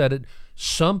I've said it,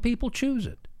 some people choose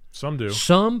it. Some do.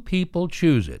 Some people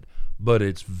choose it, but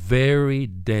it's very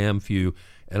damn few.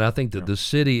 And I think that the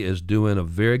city is doing a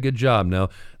very good job. Now,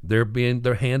 their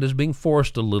hand is being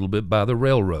forced a little bit by the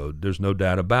railroad. There's no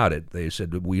doubt about it. They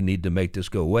said that we need to make this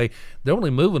go away. They're only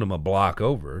moving them a block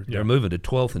over. They're moving to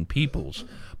 12th and Peoples.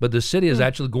 But the city is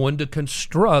actually going to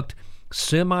construct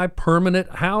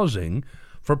semi-permanent housing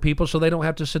for people so they don't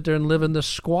have to sit there and live in the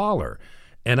squalor.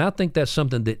 And I think that's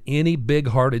something that any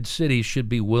big-hearted city should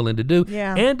be willing to do,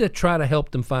 and to try to help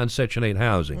them find Section 8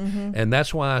 housing. And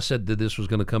that's why I said that this was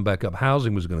going to come back up.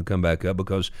 Housing was going to come back up,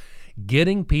 because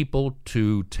getting people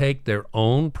to take their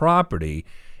own property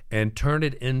and turn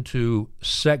it into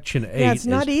Section 8 it's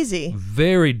not easy.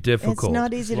 Very difficult. It's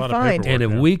not easy to find. And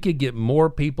if we could get more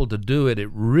people to do it, it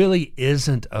really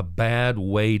isn't a bad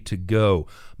way to go.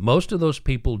 Most of those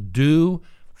people do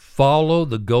follow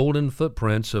the golden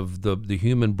footprints of the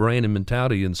human brain and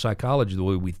mentality and psychology the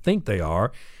way we think they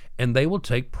are, and they will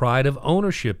take pride of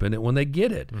ownership in it when they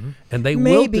get it. And they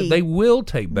will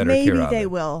take better care of it. Maybe they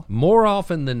will. More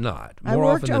often than not. I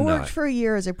worked for a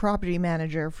year as a property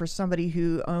manager for somebody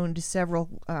who owned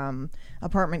several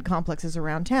apartment complexes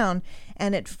around town,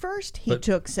 and at first he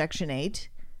took Section 8,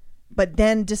 but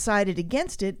then decided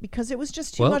against it because it was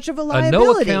just too much of a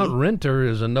liability. A no-account renter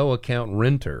is a no-account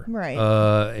renter. Right.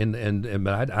 And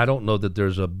I don't know that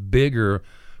there's a bigger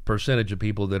percentage of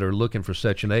people that are looking for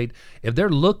Section 8. If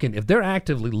they're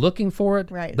actively looking for it,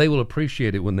 they will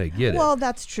appreciate it when they get it. Well,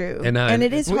 that's true. And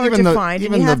it is hard to find,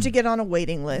 and you have to get on a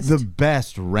waiting list. The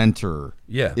best renter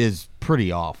is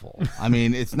pretty awful. I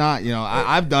mean, it's not,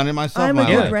 I've done it myself. I'm a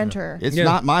good renter. It's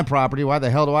not my property. Why the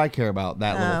hell do I care about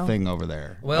that little thing over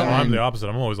there? Well, I'm the opposite.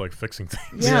 I'm always like fixing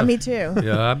things. Yeah, me too.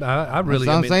 Yeah, I really.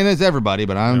 I'm saying it's everybody,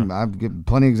 but I've given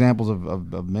plenty of examples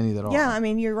of many that are. Yeah, I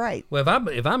mean, you're right. Well,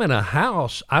 if I'm in a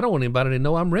house, I don't want anybody to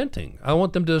know I'm renting. I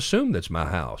want them to assume that's my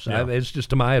house. Yeah. It's just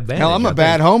to my advantage. Hell, I'm a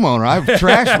bad homeowner. I've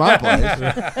trashed my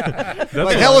place.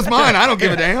 Like, hell is mine. I don't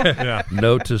give a damn. Yeah.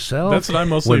 Note to self. That's what I'm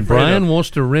mostly when afraid Brian of. wants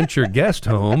to rent your guest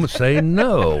home, say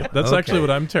no. That's actually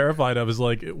what I'm terrified of, is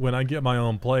like when I get my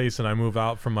own place and I move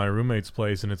out from my roommate's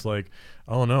place and it's like,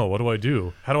 oh no, what do I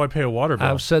do? How do I pay a water bill?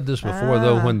 I've said this before,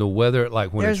 though, when the weather,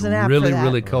 like when it's really,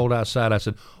 really cold outside, I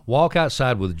said, walk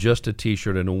outside with just a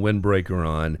T-shirt and a windbreaker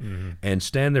on and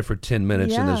stand there for 10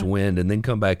 minutes in this wind and then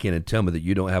come back in and tell me that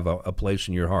you don't have a place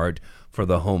in your heart for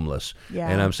the homeless. Yeah.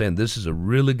 And I'm saying this is a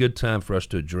really good time for us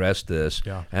to address this.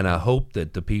 Yeah. And I hope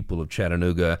that the people of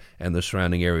Chattanooga and the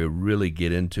surrounding area really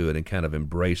get into it and kind of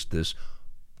embrace this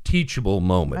teachable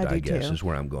moment, I guess, is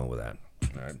where I'm going with that.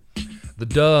 All right. The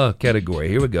duh category.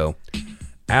 Here we go.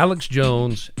 Alex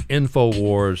Jones,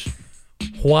 InfoWars.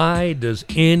 Why does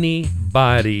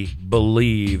anybody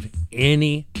believe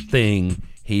anything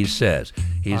he says?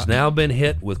 He's now been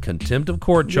hit with contempt of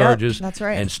court charges. That's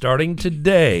right. And starting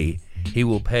today, he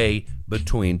will pay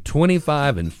between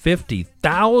 $25,000 and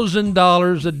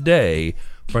 $50,000 a day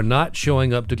for not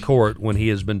showing up to court when he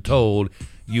has been told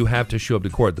you have to show up to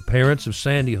court. The parents of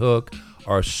Sandy Hook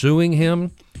are suing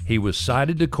him. He was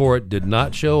cited to court, did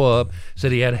not show up,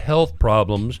 said he had health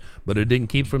problems, but it didn't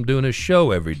keep from doing his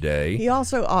show every day. He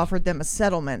also offered them a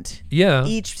settlement. Yeah.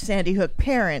 Each Sandy Hook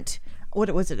parent, what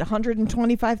was it,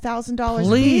 $125,000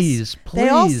 Please, apiece? They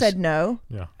all please. said no.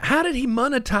 Yeah. How did he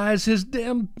monetize his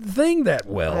damn thing that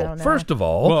well? I don't know. First of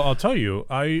all, Well, I'll tell you,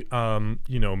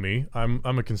 you know me. I'm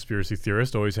a conspiracy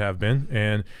theorist, always have been.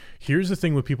 And here's the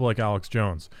thing with people like Alex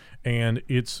Jones, and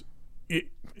he's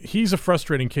a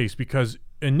frustrating case because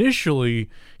initially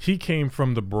he came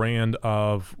from the brand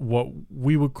of what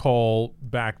we would call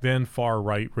back then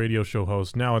far-right radio show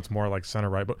hosts. Now it's more like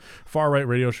center-right, but far-right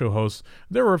radio show hosts.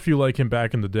 There were a few like him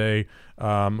back in the day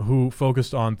who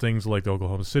focused on things like the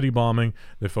Oklahoma City bombing.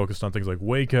 They focused on things like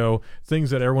Waco, things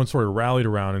that everyone sort of rallied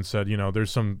around and said,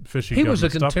 there's some fishy he was a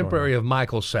government stuff going on. contemporary of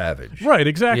Michael Savage. Right,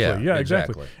 exactly. Yeah, Yeah,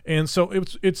 exactly. And so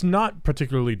it's not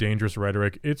particularly dangerous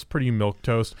rhetoric. It's pretty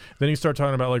milquetoast. Then you start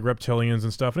talking about like reptilians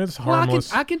and stuff, and it's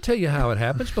harmless. I can tell you how it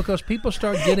happens because people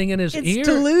start getting in his ear. It's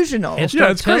delusional. And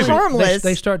start it's crazy. Harmless.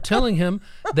 They start telling him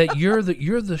that you're the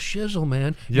shizzle,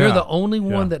 man. Yeah. You're the only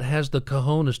one Yeah. that has the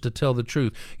cojones to tell the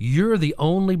truth. You're the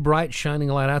only bright shining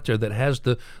light out there that has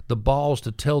the balls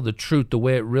to tell the truth the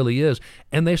way it really is.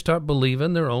 And they start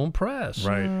believing their own press.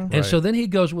 Right. And so then he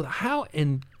goes with, how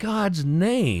in God's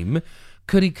name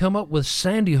could he come up with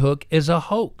Sandy Hook as a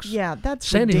hoax? Yeah, that's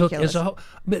Sandy ridiculous. Hook is a hoax.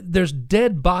 There's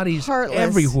dead bodies Heartless.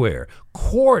 everywhere.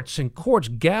 Quarts and quarts,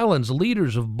 gallons,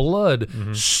 liters of blood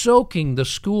soaking the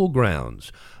school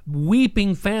grounds.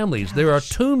 Weeping families. There are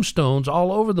tombstones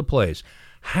all over the place.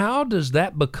 How does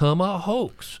that become a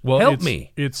hoax? Well, Help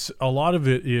me. It's a lot of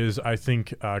it is, I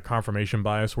think, confirmation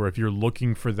bias, where if you're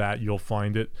looking for that, you'll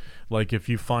find it. Like if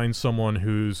you find someone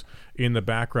who's in the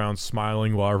background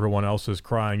smiling while everyone else is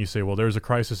crying, you say, well, there's a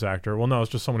crisis actor. Well, no,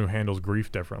 it's just someone who handles grief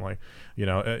differently.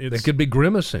 They could be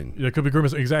grimacing. It could be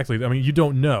grimacing. Exactly. I mean, you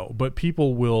don't know, but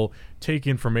people will take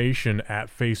information at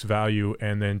face value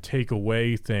and then take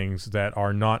away things that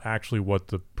are not actually what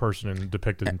the person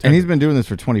depicted intended. And he's been doing this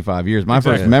for 25 years. My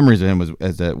first memories of him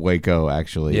was at Waco,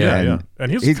 actually. Yeah.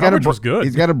 And his coverage was good.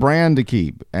 He's got a brand to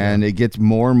keep, and it gets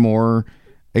more and more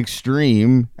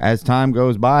extreme as time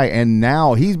goes by. And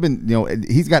now he's been,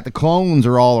 he's got the clones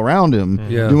are all around him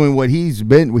doing what he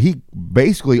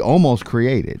basically almost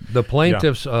created. The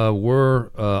plaintiffs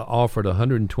were offered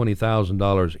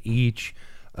 $120,000 each.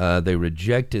 They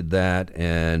rejected that,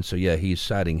 and so he's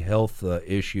citing health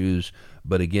issues.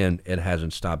 But again, it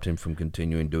hasn't stopped him from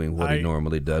continuing doing what he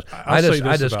normally does. I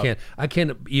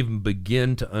can't even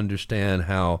begin to understand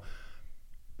how.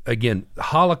 Again,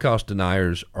 Holocaust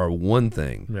deniers are one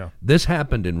thing. Yeah. This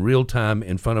happened in real time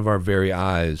in front of our very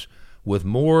eyes with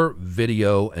more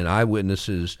video and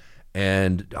eyewitnesses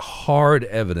and hard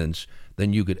evidence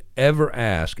than you could ever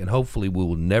ask, and hopefully we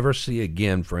will never see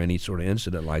again for any sort of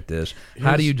incident like this.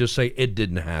 How do you just say it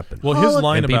didn't happen? Well, his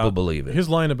line and about people believe it. His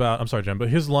line about I'm sorry, Jen, but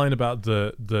his line about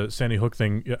the Sandy Hook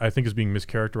thing, I think, is being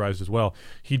mischaracterized as well.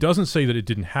 He doesn't say that it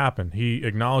didn't happen. He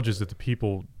acknowledges that the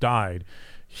people died.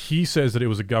 He says that it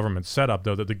was a government setup,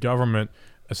 though, that the government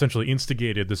essentially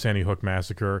instigated the Sandy Hook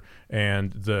massacre,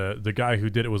 and the guy who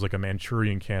did it was like a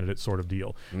Manchurian candidate sort of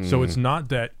deal. So it's not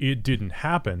that it didn't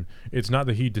happen. It's not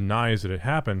that he denies that it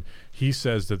happened. He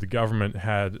says that the government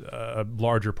had a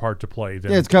larger part to play.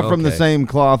 Than it's cut from the same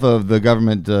cloth of the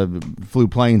government flew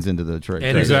planes into the trade.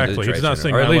 Exactly. He's not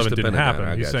saying 9/11 didn't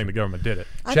happen. He's saying the government did it.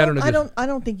 I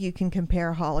don't think you can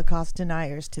compare Holocaust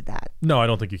deniers to that. No, I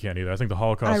don't think you can either. I think the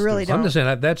Holocaust. I really don't. I'm just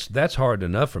saying that's hard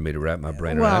enough for me to wrap my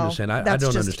brain around. Well, I'm just saying I that's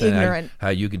don't just understand ignorant. how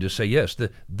you can just say yes.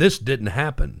 This didn't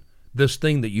happen. This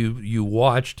thing that you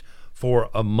watched for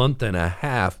a month and a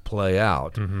half play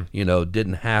out,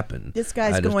 didn't happen. This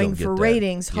guy's going for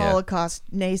ratings. Yeah. Holocaust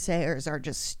naysayers are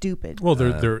just stupid. Well,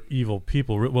 they're evil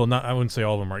people. Well, I wouldn't say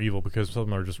all of them are evil because some of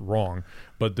them are just wrong.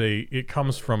 But it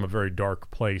comes from a very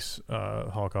dark place.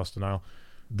 Holocaust denial.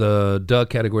 The Doug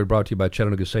category brought to you by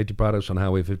Chattanooga Safety Products on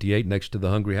Highway 58 next to the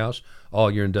Hungry House.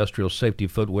 All your industrial safety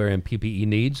footwear and PPE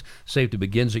needs. Safety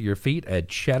begins at your feet at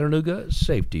Chattanooga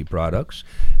Safety Products.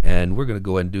 And we're going to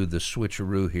go ahead and do the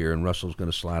switcheroo here, and Russell's going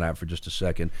to slide out for just a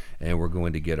second, and we're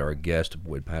going to get our guest,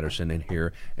 Boyd Patterson, in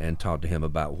here and talk to him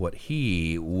about what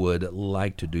he would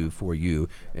like to do for you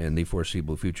in the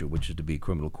foreseeable future, which is to be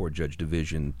Criminal Court Judge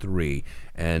Division 3.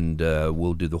 And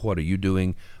we'll do the What Are You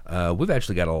Doing? We've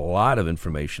actually got a lot of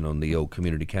information on the old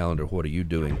community calendar. What Are You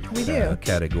Doing? We do.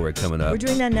 Category coming up. We're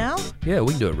doing that now? Yeah,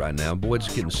 we can do it right now. Boyd's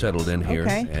getting settled in here,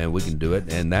 and we can do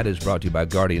it. And that is brought to you by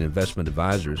Guardian Investment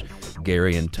Advisors,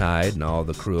 Gary and Tide, and all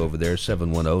the crew over there.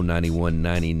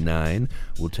 710-9199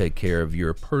 will take care of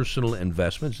your personal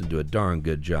investments and do a darn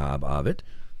good job of it.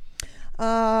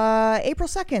 April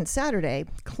 2nd, Saturday,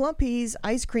 Clumpy's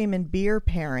Ice Cream and Beer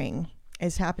Pairing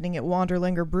is happening at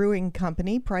Wanderlinger Brewing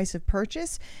Company. Price of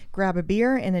purchase: grab a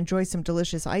beer and enjoy some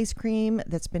delicious ice cream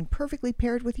that's been perfectly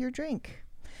paired with your drink.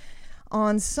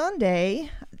 On Sunday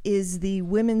is the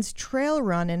Women's Trail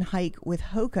Run and Hike with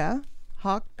Hoka,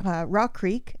 Rock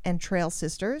Creek, and Trail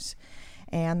Sisters.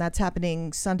 And that's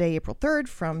happening Sunday, April 3rd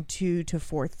from 2 to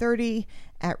 4:30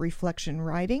 at Reflection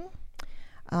Riding.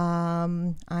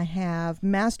 I have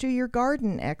Master Your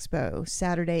Garden Expo,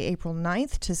 Saturday, April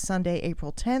 9th to Sunday,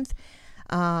 April 10th.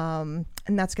 And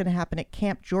that's going to happen at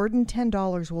Camp Jordan.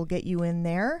 $10 will get you in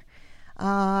there.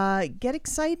 Get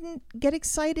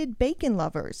excited, bacon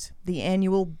lovers. The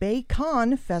annual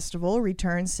Bacon Festival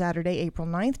returns Saturday, April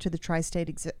 9th to the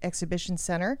Tri-State Exhibition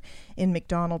Center in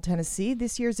McDonald, Tennessee.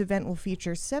 This year's event will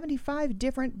feature 75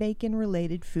 different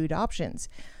bacon-related food options,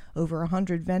 over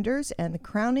 100 vendors, and the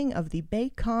crowning of the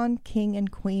Bacon King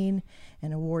and Queen,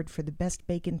 an award for the best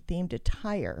bacon-themed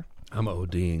attire. I'm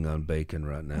ODing on bacon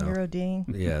right now. You're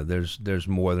ODing? Yeah, there's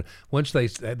more than once they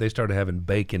started having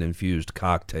bacon infused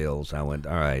cocktails. I went,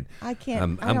 all right. I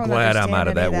can't. I'm glad I'm out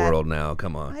of that world now.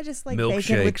 Come on. I just like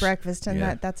bacon with breakfast,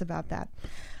 and that's about that.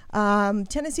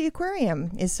 Tennessee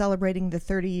Aquarium is celebrating the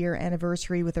 30-year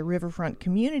anniversary with a riverfront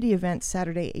community event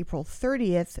Saturday, April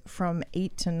 30th from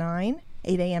 8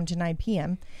 a.m. to 9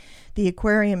 p.m. The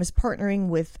aquarium is partnering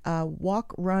with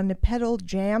Walk, Run, Pedal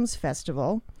Jams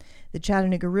Festival, the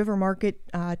Chattanooga River Market,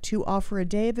 to offer a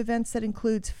day of events that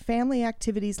includes family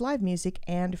activities, live music,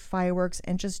 and fireworks.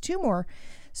 And just two more.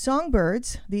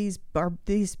 Songbirds.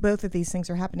 Both of these things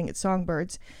are happening at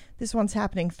Songbirds. This one's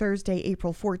happening Thursday,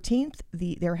 April 14th.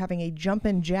 They're having a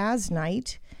Jumpin' Jazz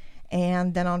night.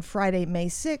 And then on Friday, May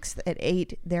 6th at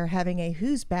 8, they're having a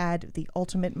Who's Bad, the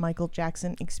ultimate Michael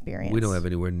Jackson experience. We don't have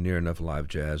anywhere near enough live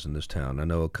jazz in this town. I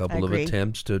know a couple of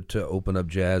attempts to open up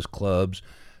jazz clubs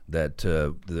that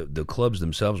the clubs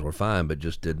themselves were fine, but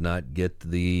just did not get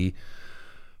the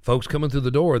folks coming through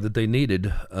the door that they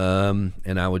needed. And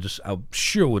I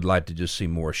sure would like to just see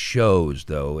more shows,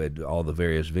 though, at all the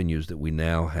various venues that we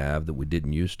now have that we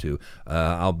didn't used to.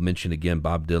 I'll mention again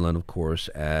Bob Dylan, of course,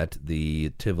 at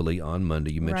the Tivoli on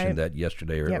Monday. You mentioned that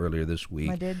yesterday or earlier this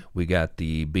week. I did. We got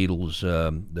the Beatles,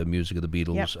 the music of the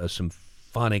Beatles, symphonic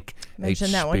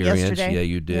mentioned experience. That one yesterday. Yeah,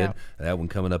 you did. Yep. That one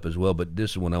coming up as well. But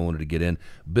this is one I wanted to get in.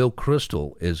 Bill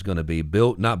Crystal is going to be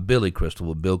not Billy Crystal,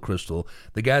 but Bill Crystal,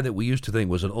 the guy that we used to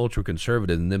think was an ultra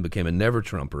conservative and then became a never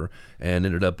Trumper and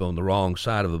ended up on the wrong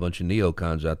side of a bunch of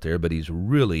neocons out there. But he's a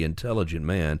really intelligent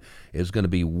man. Is going to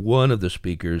be one of the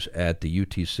speakers at the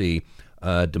UTC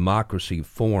Democracy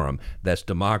Forum. That's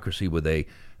democracy with a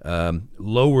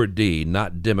lower D,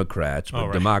 not Democrats,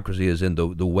 but democracy is in the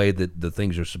way that the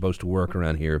things are supposed to work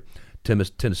around here.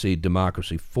 Tennessee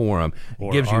Democracy Forum.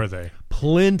 Or gives are you they?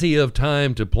 Plenty of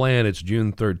time to plan. It's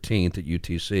June 13th at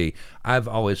UTC. I've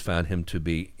always found him to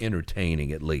be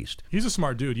entertaining, at least. He's a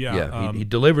smart dude, yeah. He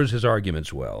delivers his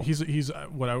arguments well. He's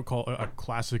what I would call a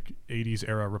classic 80s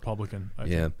era Republican, I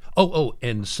think. Oh,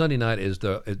 and Sunday night is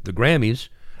the Grammys.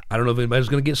 I don't know if anybody's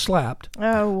going to get slapped.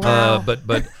 Oh, wow.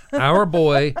 But our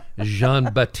boy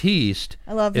Jean-Baptiste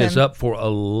I love is him. up for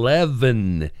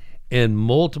 11 in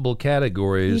multiple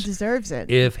categories. He deserves it.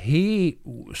 If he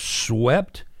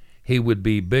swept, he would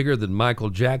be bigger than Michael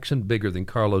Jackson, bigger than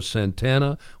Carlos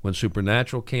Santana when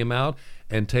Supernatural came out.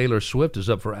 And Taylor Swift is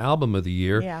up for Album of the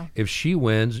Year. Yeah. If she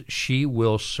wins, she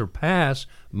will surpass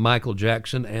Michael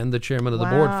Jackson and the chairman of the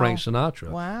board, Wow. Frank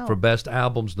Sinatra, Wow. for best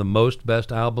albums, the most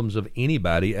best albums of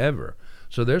anybody ever.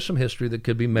 So there's some history that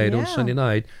could be made on Yeah. Sunday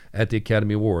night at the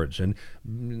Academy Awards. And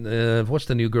what's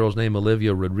the new girl's name?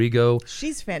 Olivia Rodrigo.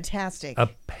 She's fantastic.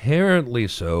 Apparently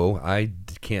so. I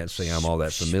can't say I'm all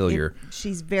that familiar.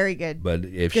 She's very good. But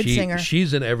if Good singer.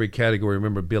 she's in every category.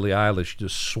 Remember, Billie Eilish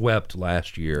just swept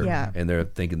last year, Yeah. and they're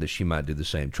thinking that she might do the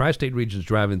same. Tri-State Region's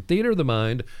Drive-In Theater of the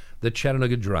Mind, the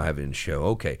Chattanooga Drive-In Show.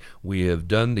 Okay, we have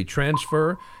done the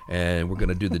transfer, and we're going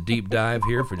to do the deep dive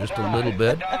here for just a little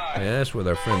bit. Yes, with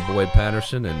our friend Boyd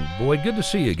Patterson. And Boyd, good to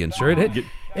see you again, sir.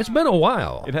 It's been a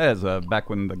while. It has, back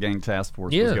when the gang task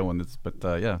force Yeah. was going. But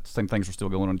same things are still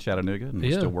going on in Chattanooga, and we're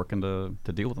Yeah. still working to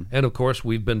deal with them. And of course,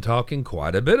 we've been talking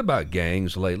quite a bit about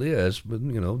gangs lately, as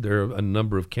you know, there are a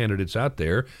number of candidates out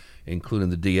there, including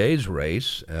the DA's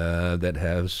race, that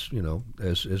has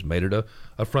made it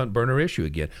a front burner issue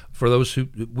again. For those who,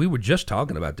 we were just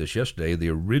talking about this yesterday, the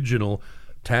original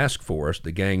task force,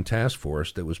 the gang task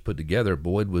force that was put together,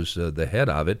 Boyd was the head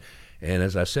of it. And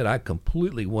as I said, I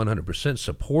completely 100%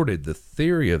 supported the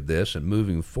theory of this and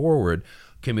moving forward,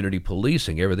 community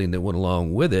policing, everything that went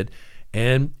along with it.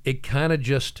 And it kind of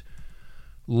just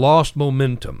lost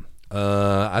momentum.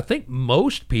 I think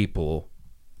most people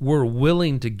were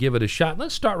willing to give it a shot.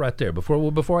 Let's start right there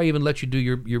before I even let you do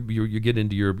your get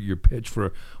into your pitch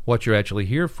for what you're actually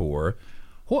here for.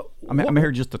 I'm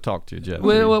here just to talk to you, Jeff.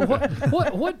 Well,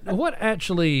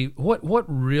 what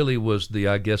really was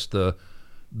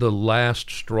the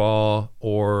last straw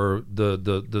or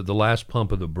the last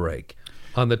pump of the brake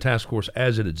on the task force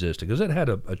as it existed? Because it had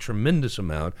a tremendous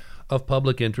amount of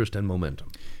public interest and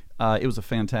momentum. It was a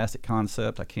fantastic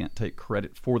concept. I can't take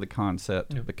credit for the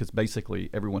concept because basically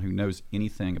everyone who knows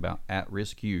anything about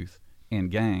at-risk youth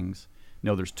and gangs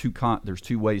know there's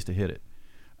two ways to hit it.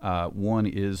 One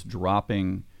is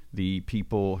dropping the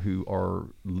people who are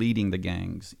leading the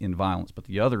gangs in violence, but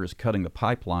the other is cutting the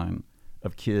pipeline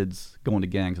of kids going to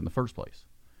gangs in the first place.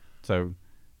 So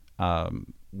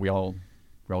we're all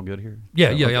good here? Yeah.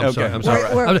 I'm sorry. I'm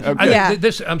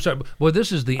sorry. Well,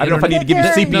 this is the. I don't know if I need to give you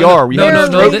CPR.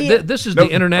 CPR. This is the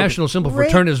International Symbol for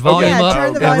turn his volume up.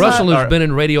 And Russell, who's been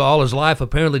in radio all his life,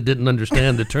 apparently didn't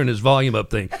understand the turn his volume up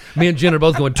thing. Me and Jen are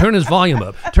both going, turn his volume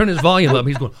up. Turn his volume up.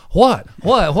 He's going, what?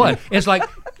 It's like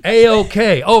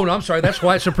A-OK. Oh, no, I'm sorry. That's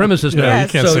white supremacist. Yeah, you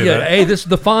can't say that. Hey, this is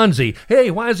the Fonzie.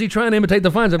 Hey, why is he trying to imitate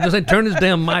the Fonzie? I'm just saying, turn his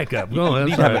damn mic up. You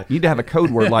need to have a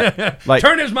code word like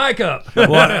turn his mic up.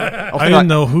 Well, I didn't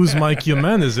know whose mic you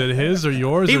meant. Is it his or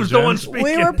yours? He or was Jen's? the one speaking.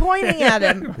 We were pointing at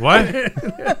him.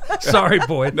 What? Sorry,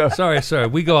 Boyd. No. Sorry.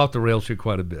 We go off the rails here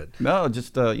quite a bit. No,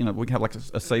 just we can have like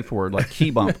a safe word like key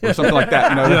bump or something like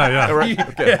that. Yeah. Right?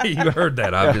 Okay. You heard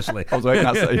that, obviously. I was waiting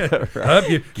not say that.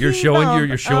 Right. You're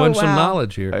showing some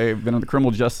knowledge here. I've been in the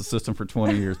criminal justice system for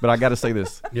 20 years, but I got to say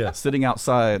this: sitting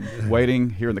outside, waiting,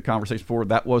 hearing the conversation forward,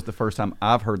 that was the first time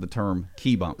I've heard the term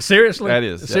key bump. Seriously, that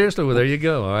is seriously. Well, there you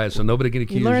go. All right, so nobody can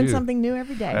accuse you. You learn something new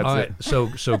every day. That's all right,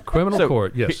 it. so criminal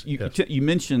court. Yes. You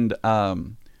mentioned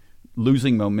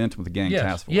losing momentum with the gang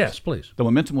task force. Yes, please. The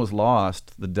momentum was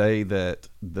lost the day that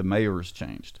the mayors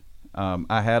changed.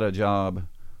 I had a job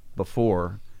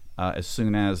before. As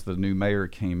soon as the new mayor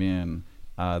came in,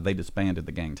 they disbanded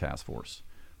the gang task force.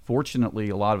 Fortunately,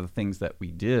 a lot of the things that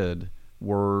we did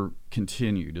were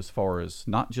continued as far as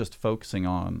not just focusing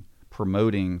on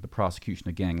promoting the prosecution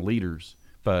of gang leaders,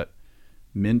 but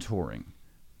mentoring,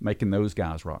 making those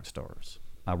guys rock stars,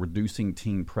 reducing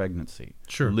teen pregnancy.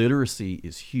 Sure. Literacy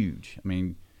is huge. I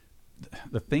mean,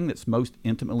 the thing that's most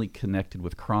intimately connected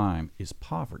with crime is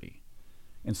poverty.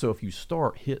 And so if you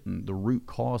start hitting the root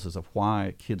causes of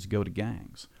why kids go to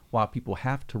gangs, why people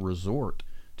have to resort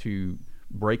to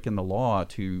breaking the law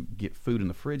to get food in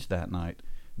the fridge that night,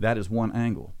 that is one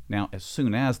angle. Now, as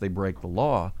soon as they break the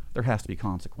law, there has to be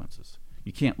consequences.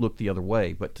 You can't look the other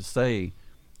way, but to say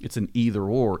it's an either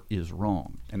or is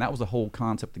wrong. And that was the whole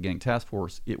concept of the gang task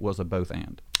force. It was a both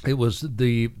and. It was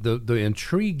the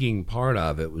intriguing part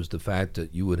of it was the fact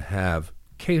that you would have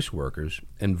caseworkers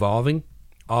involving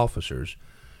officers,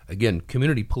 again,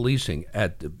 community policing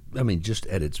just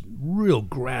at its real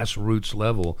grassroots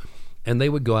level, and they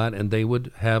would go out and they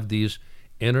would have these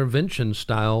intervention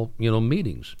style,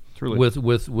 meetings. Truly.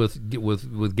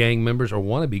 with gang members or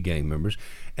wannabe gang members.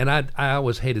 And I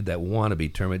always hated that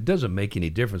wannabe term. It doesn't make any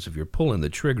difference if you're pulling the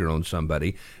trigger on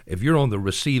somebody. If you're on the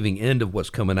receiving end of what's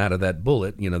coming out of that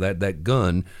bullet, that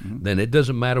gun, then it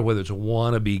doesn't matter whether it's a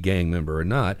wannabe gang member or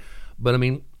not. But I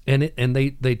mean, and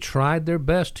they tried their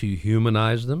best to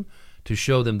humanize them, to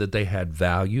show them that they had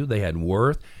value, they had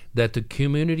worth, that the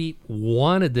community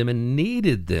wanted them and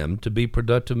needed them to be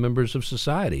productive members of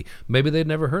society. Maybe they'd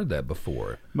never heard that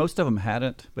before. Most of them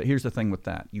hadn't, but here's the thing with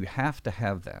that. You have to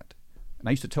have that. And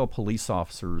I used to tell police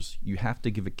officers, you have to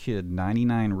give a kid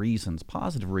 99 reasons,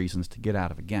 positive reasons, to get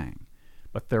out of a gang.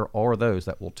 But there are those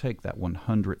that will take that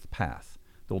 100th path.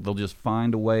 They'll just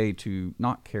find a way to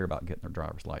not care about getting their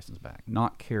driver's license back,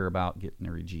 not care about getting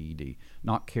their GED,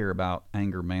 not care about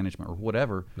anger management or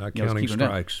whatever. Not counting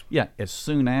strikes. Yeah, as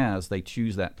soon as they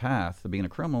choose that path of being a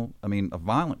criminal, a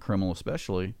violent criminal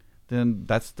especially, then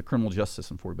that's the criminal justice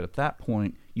system for you. But at that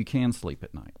point, you can sleep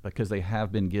at night because they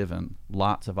have been given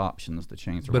lots of options to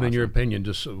change their life. But in your opinion,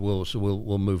 just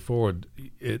we'll move forward.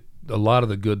 A lot of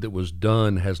the good that was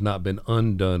done has not been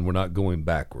undone. We're not going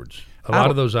backwards. A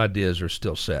lot of those ideas are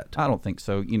still set. I don't think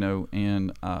so.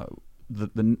 And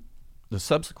the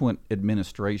subsequent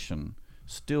administration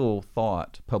still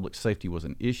thought public safety was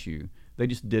an issue. They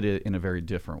just did it in a very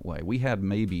different way. We had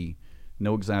maybe,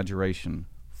 no exaggeration,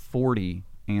 40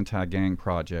 anti-gang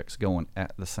projects going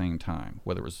at the same time,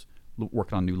 whether it was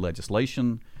working on new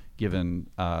legislation, giving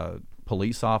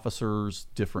police officers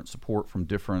different support from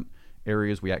different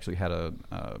areas. We actually had a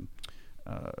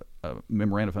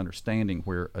memorandum of understanding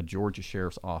where a Georgia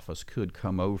sheriff's office could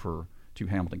come over to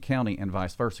Hamilton County and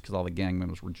vice versa because all the gang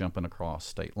members were jumping across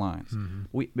state lines.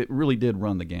 It really did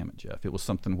run the gamut, Jeff. It was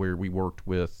something where we worked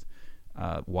with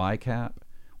YCAP,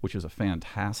 which is a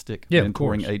fantastic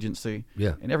mentoring agency,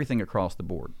 and everything across the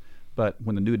board. But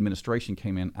when the new administration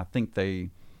came in, I think they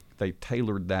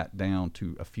tailored that down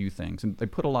to a few things, and they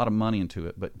put a lot of money into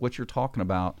it. But what you're talking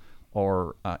about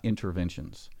are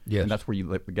interventions, and that's where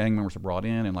the gang members are brought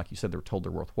in, and like you said, they're told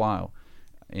they're worthwhile,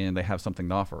 and they have something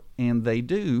to offer, and they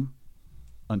do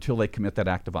until they commit that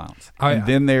act of violence, and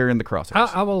then they're in the crosshairs.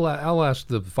 I'll ask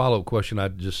the follow-up question. I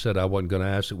just said I wasn't going to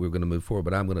ask it. We were going to move forward,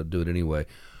 but I'm going to do it anyway.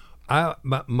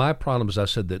 My problem is I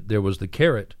said that there was the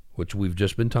carrot, which we've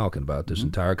just been talking about. This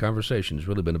entire conversation has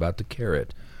really been about the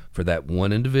carrot for that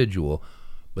one individual,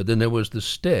 but then there was the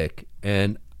stick,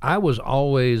 and I was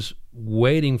always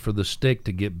waiting for the stick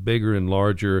to get bigger and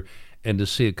larger and to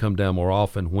see it come down more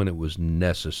often when it was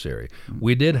necessary.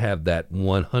 We did have that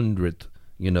 100th,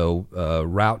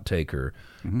 route taker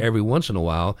every once in a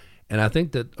while, and I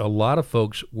think that a lot of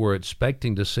folks were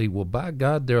expecting to see, well, by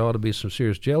God, there ought to be some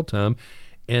serious jail time,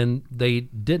 and they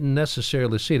didn't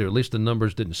necessarily see it, or at least the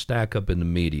numbers didn't stack up in the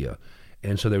media.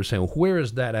 And so they were saying, well, where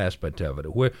is that aspect of it?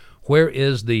 Where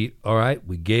is all right,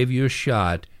 we gave you a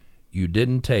shot, you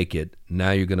didn't take it,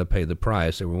 now you're going to pay the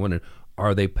price. They were wondering,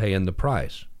 are they paying the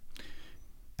price?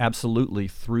 Absolutely,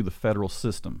 through the federal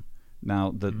system.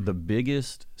 Now, the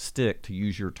biggest stick, to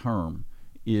use your term,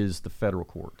 is the federal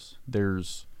courts. The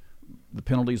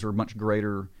penalties are much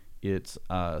greater. It's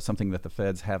something that the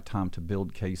feds have time to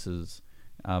build cases.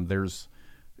 There's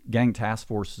gang task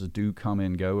forces do come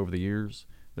and go over the years.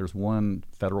 There's one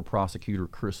federal prosecutor,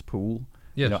 Chris Poole.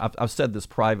 Yes. I've said this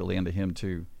privately and to him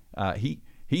too.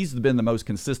 He's been the most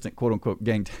consistent quote unquote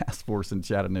gang task force in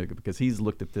Chattanooga because he's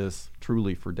looked at this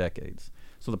truly for decades.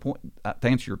 So the point, to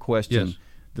answer your question,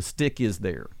 the stick is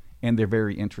there and they're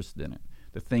very interested in it.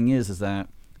 The thing is that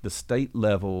the state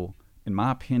level, in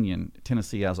my opinion,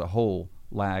 Tennessee as a whole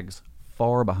lags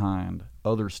far behind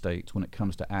other states when it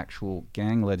comes to actual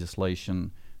gang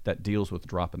legislation that deals with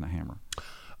dropping the hammer.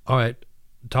 All right.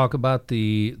 Talk about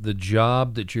the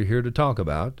job that you're here to talk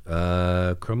about,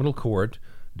 criminal court,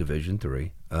 Division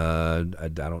 3. I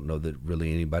don't know that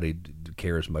really anybody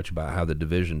cares much about how the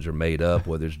divisions are made up,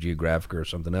 whether it's geographic or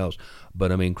something else.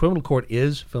 But, I mean, criminal court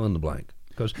is fill in the blank.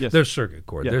 Because there's circuit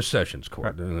court, there's sessions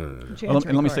court. Right. And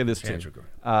let me say this, too.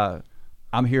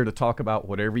 I'm here to talk about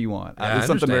whatever you want. I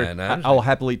understand. I will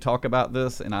happily talk about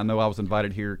this, and I know I was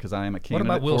invited here because I am a candidate.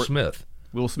 What about Will Smith?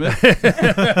 Will Smith?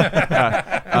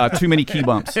 Too many key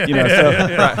bumps. Too many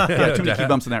key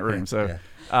bumps in that room. So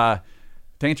to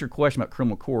answer your question about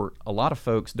criminal court, a lot of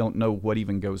folks don't know what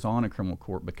even goes on in criminal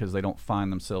court because they don't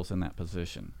find themselves in that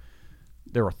position.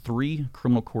 There are 3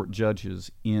 criminal court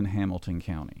judges in Hamilton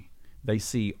County. They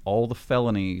see all the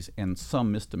felonies and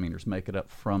some misdemeanors make it up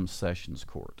from Sessions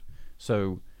Court.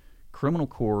 So criminal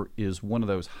court is one of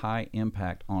those high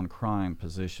impact on crime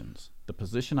positions. The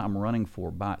position I'm running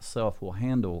for by itself will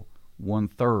handle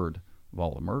 1/3 of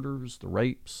all the murders, the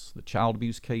rapes, the child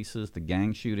abuse cases, the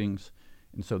gang shootings,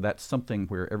 And so that's something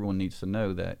where everyone needs to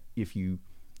know that if you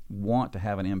want to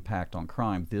have an impact on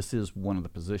crime, this is one of the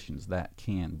positions that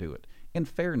can do it. And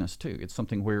fairness, too. It's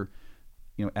something where,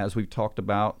 as we've talked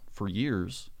about for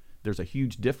years, there's a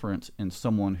huge difference in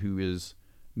someone who is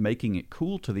making it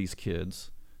cool to these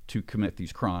kids to commit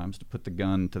these crimes, to put the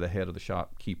gun to the head of the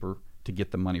shopkeeper to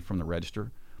get the money from the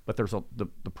register. But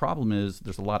the problem is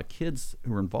there's a lot of kids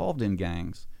who are involved in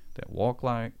gangs that walk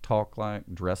like, talk like,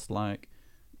 dress like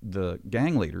the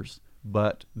gang leaders,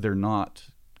 but they're not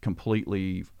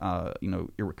completely,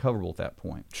 irrecoverable at that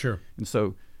point. Sure. And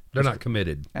so they're not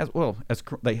committed.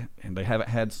 They haven't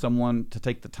had someone to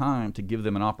take the time to give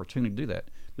them an opportunity to do that.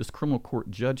 This criminal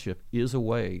court judgeship is a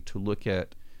way to look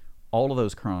at all of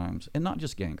those crimes, and not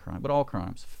just gang crime, but all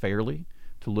crimes, fairly,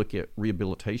 to look at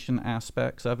rehabilitation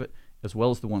aspects of it, as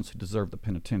well as the ones who deserve the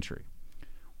penitentiary.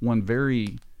 One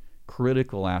very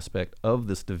critical aspect of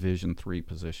this Division III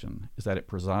position is that it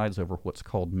presides over what's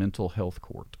called mental health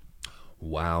court.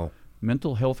 Wow.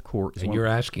 Mental health court is and you're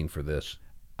asking for this.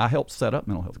 I helped set up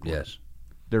mental health court. Yes.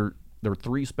 There are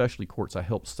 3 specialty courts I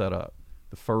helped set up.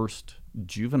 The first,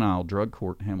 juvenile drug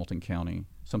court in Hamilton County,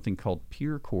 something called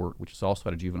peer court, which is also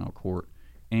at a juvenile court,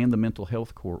 and the mental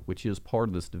health court, which is part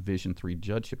of this Division III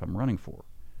judgeship I'm running for.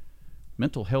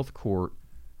 Mental health court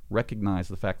recognizes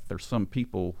the fact that there's some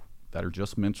people that are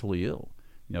just mentally ill.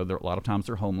 A lot of times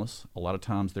they're homeless. A lot of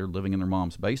times they're living in their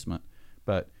mom's basement.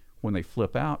 But when they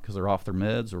flip out because they're off their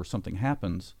meds or something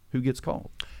happens, who gets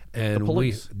called? And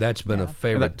that's been a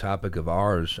favorite topic of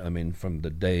ours. I mean, from the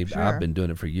day I've been doing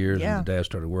it for years, and the day I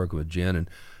started working with Jen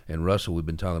and Russell, we've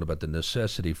been talking about the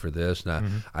necessity for this.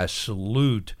 And I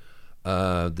salute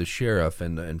the sheriff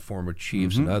and former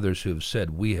chiefs and others who have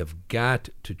said we have got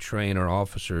to train our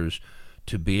officers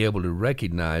to be able to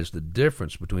recognize the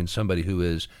difference between somebody who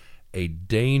is a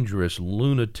dangerous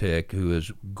lunatic who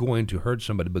is going to hurt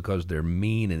somebody because they're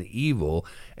mean and evil,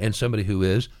 and somebody who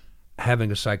is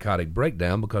having a psychotic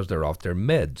breakdown because they're off their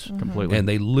meds. Completely. And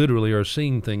they literally are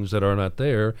seeing things that are not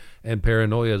there, and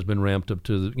paranoia has been ramped up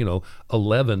to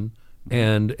 11,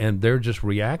 and they're just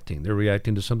reacting. They're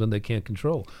reacting to something they can't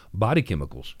control. Body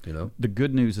chemicals, The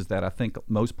good news is that I think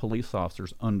most police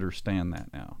officers understand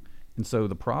that now. And so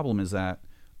the problem is that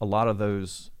a lot of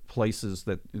those places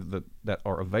that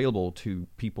are available to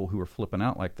people who are flipping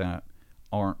out like that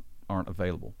aren't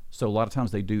available. So a lot of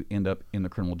times they do end up in the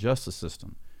criminal justice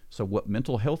system. So what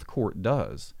mental health court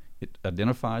does, it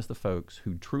identifies the folks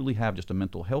who truly have just a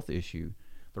mental health issue.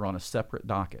 They're on a separate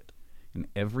docket. And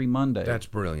every Monday... That's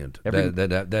brilliant.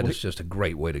 That is just a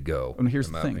great way to go. And here's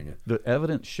the thing. Opinion. The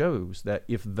evidence shows that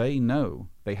if they know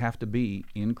they have to be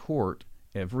in court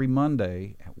every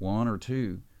Monday at 1 or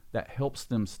 2, that helps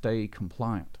them stay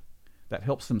compliant. That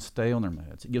helps them stay on their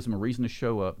meds. It gives them a reason to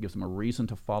show up, gives them a reason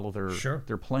to follow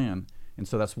their plan. And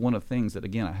so that's one of the things that,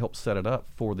 again, I helped set it up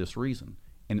for this reason.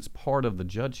 And it's part of the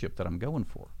judgeship that I'm going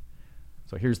for.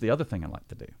 So here's the other thing I like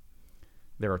to do.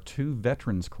 There are 2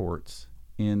 veterans courts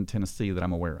in Tennessee that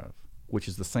I'm aware of, which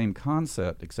is the same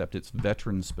concept, except it's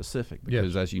veteran specific.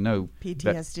 Because as you know,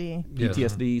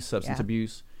 PTSD, substance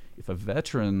abuse. If a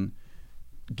veteran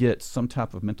gets some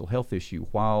type of mental health issue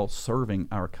while serving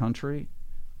our country,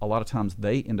 a lot of times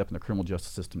they end up in the criminal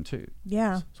justice system too.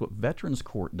 Yeah. So what Veterans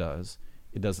Court does,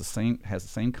 it does has the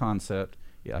same concept.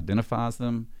 It identifies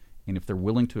them, and if they're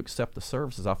willing to accept the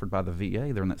services offered by the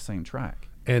VA, they're in that same track.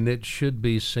 And it should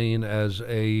be seen as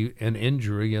an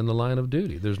injury in the line of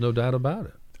duty. There's no doubt about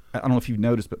it. I don't know if you've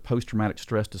noticed, but post-traumatic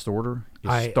stress disorder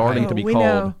is starting to be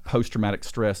called post-traumatic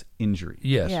stress injury.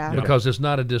 Yes, because it's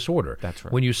not a disorder. That's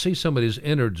right. When you see somebody's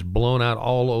innards blown out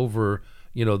all over,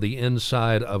 the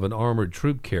inside of an armored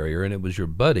troop carrier, and it was your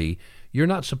buddy, you're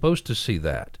not supposed to see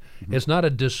that. Mm-hmm. It's not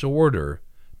a disorder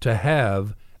to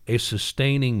have a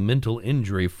sustaining mental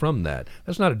injury from that.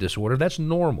 That's not a disorder. That's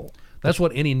normal. That's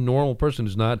what any normal person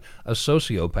who's not a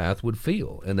sociopath would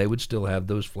feel, and they would still have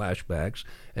those flashbacks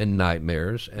and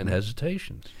nightmares and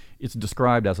hesitations. It's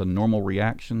described as a normal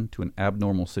reaction to an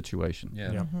abnormal situation. Yeah.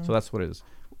 Mm-hmm. So that's what it is.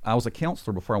 I was a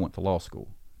counselor before I went to law school.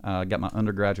 I got my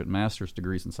undergraduate and master's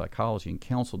degrees in psychology and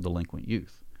counseled delinquent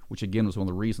youth, which again was one of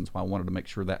the reasons why I wanted to make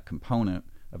sure that component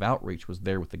of outreach was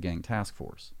there with the gang task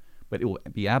force. But it will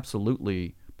be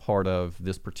absolutely part of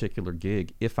this particular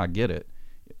gig, if I get it,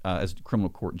 as criminal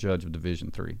court judge of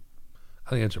Division III. I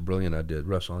think that's a brilliant idea.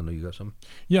 Russell, I know you got something.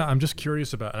 Yeah, I'm just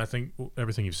curious about, and I think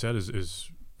everything you've said is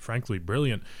frankly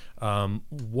brilliant.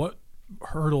 What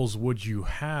hurdles would you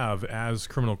have as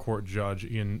criminal court judge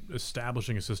in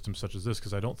establishing a system such as this?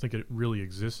 Because I don't think it really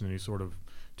exists in any sort of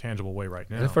tangible way right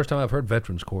now. It's the first time I've heard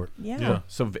Veterans Court. Yeah.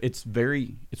 So it's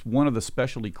one of the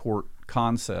specialty court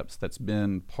concepts that's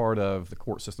been part of the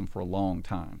court system for a long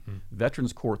time.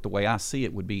 Veterans Court, the way I see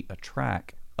it, would be a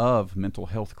track of mental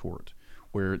health court,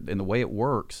 and the way it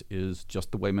works is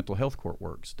just the way mental health court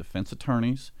works. Defense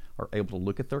attorneys are able to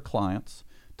look at their clients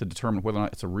to determine whether or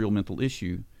not it's a real mental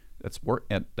issue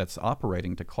that's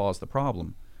operating to cause the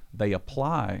problem. They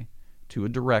apply to a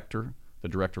director. The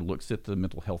director looks at the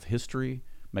mental health history,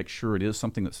 makes sure it is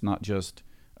something that's not just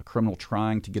a criminal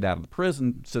trying to get out of the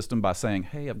prison system by saying,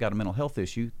 "Hey, I've got a mental health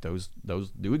issue." Those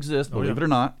do exist, believe it or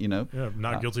not.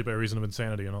 Not guilty by reason of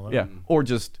insanity and all that. Yeah, or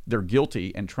just they're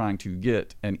guilty and trying to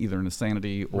get either an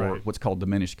insanity or what's called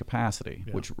diminished capacity,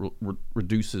 which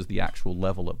reduces the actual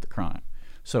level of the crime.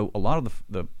 So a lot of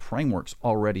the framework's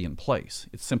already in place.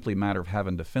 It's simply a matter of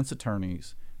having defense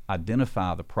attorneys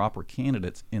identify the proper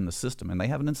candidates in the system, and they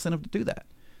have an incentive to do that.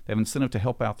 They have an incentive to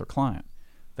help out their client.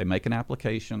 They make an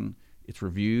application, it's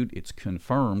reviewed, it's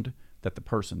confirmed that the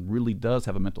person really does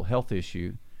have a mental health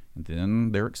issue, and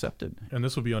then they're accepted. And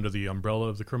this would be under the umbrella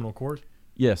of the criminal court?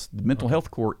 Yes, the mental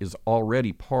health court is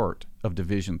already part of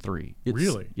Division 3.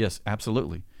 Really? Yes,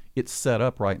 absolutely. It's set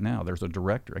up right now. There's a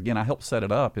director. Again, I helped set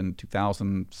it up in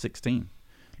 2016.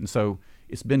 And so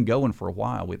it's been going for a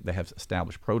while. They have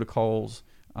established protocols,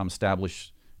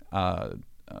 established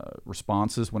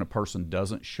responses when a person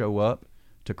doesn't show up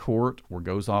to court or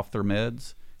goes off their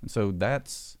meds. And so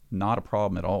that's not a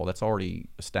problem at all. That's already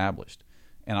established.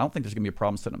 And I don't think there's going to be a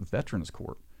problem setting up Veterans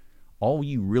Court. All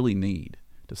you really need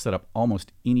to set up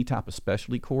almost any type of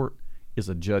specialty court is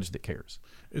a judge that cares.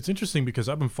 It's interesting because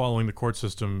I've been following the court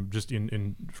system just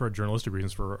for journalistic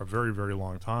reasons for a very, very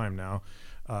long time now.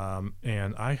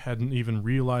 And I hadn't even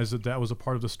realized that was a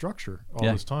part of the structure all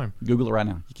this time. Google it right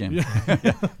now. You can.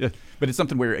 Yeah. But it's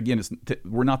something where, again,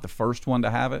 we're not the first one to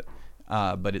have it,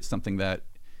 but it's something that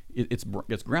it's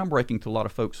groundbreaking to a lot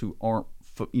of folks who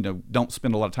don't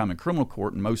spend a lot of time in criminal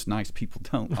court, and most nice people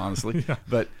don't, honestly.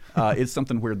 But it's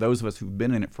something where those of us who've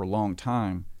been in it for a long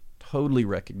time totally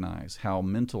recognize how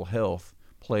mental health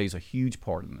plays a huge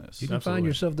part in this. You can find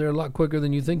yourself there a lot quicker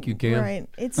than you think you can. Right.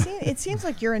 It seems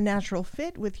like you're a natural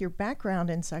fit with your background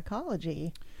in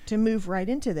psychology to move right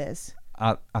into this.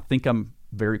 I think I'm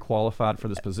very qualified for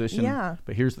this position. Yeah.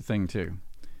 But here's the thing, too.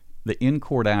 The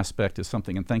in-court aspect is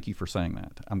something, and thank you for saying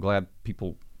that. I'm glad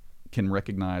people can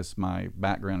recognize my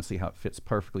background and see how it fits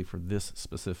perfectly for this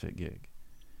specific gig.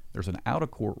 There's an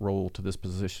out-of-court role to this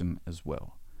position as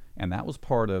well. And that was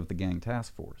part of the gang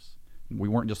task force. We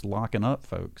weren't just locking up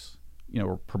folks,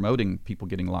 or promoting people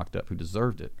getting locked up who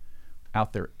deserved it.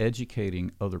 Out there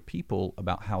educating other people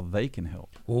about how they can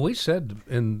help. Well, we said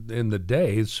in the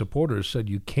day, supporters said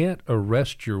you can't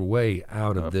arrest your way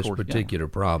out of this particular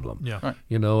problem. Yeah. Right.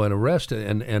 An arrest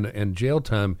and jail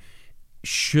time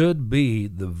should be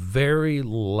the very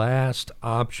last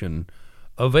option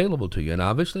available to you. And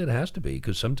obviously it has to be,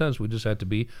 because sometimes we just have to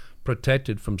be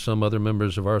protected from some other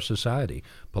members of our society.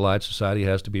 Polite society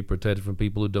has to be protected from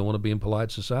people who don't want to be in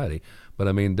polite society. But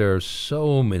I mean, there are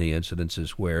so many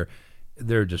incidences where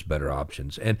there are just better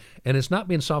options. And it's not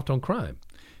being soft on crime.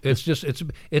 It's just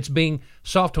it's being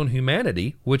soft on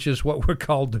humanity, which is what we're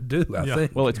called to do, I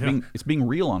think. Well, it's being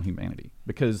real on humanity,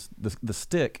 because the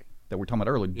stick that we were talking about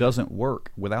earlier doesn't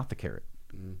work without the carrot.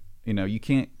 You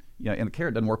can't. And the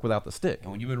carrot doesn't work without the stick.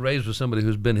 And when you've been raised with somebody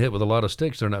who's been hit with a lot of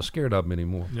sticks, they're not scared of them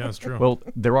anymore. Yeah, that's true. Well,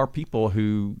 there are people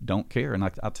who don't care, and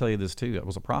I'll tell you this too. I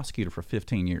was a prosecutor for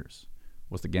 15 years.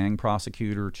 Was the gang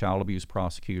prosecutor, child abuse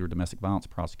prosecutor, domestic violence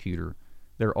prosecutor.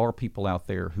 There are people out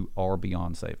there who are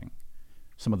beyond saving.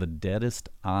 Some of the deadest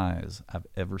eyes I've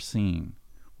ever seen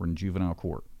were in juvenile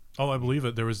court. Oh, I believe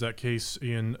it. There was that case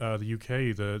in the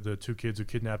UK, the two kids who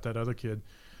kidnapped that other kid.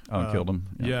 And killed him.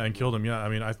 Yeah, and killed him. Yeah, I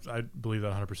mean, I believe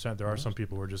that 100%. There are some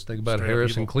people who are just think about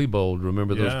Harrison Klebold.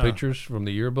 Remember those pictures from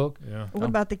the yearbook? Yeah. What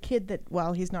about the kid that,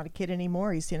 he's not a kid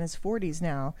anymore. He's in his 40s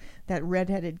now. That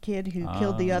redheaded kid who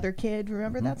killed the other kid.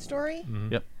 Remember that story?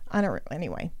 Mm-hmm. Yep. I don't.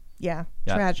 Anyway,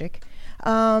 tragic.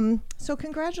 So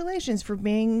congratulations for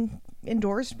being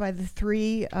endorsed by the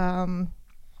 3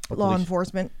 law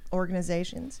enforcement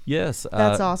organizations. Yes.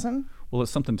 That's awesome. Well,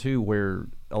 it's something, too, where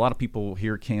a lot of people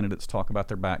hear candidates talk about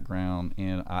their background,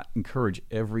 and I encourage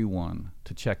everyone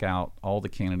to check out all the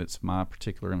candidates. My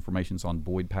particular information is on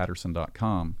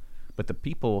BoydPatterson.com. But the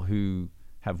people who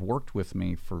have worked with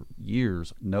me for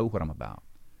years know what I'm about.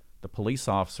 The police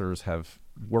officers have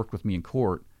worked with me in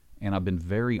court, and I've been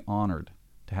very honored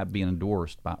to have been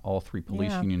endorsed by all 3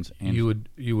 police unions. And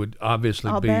you would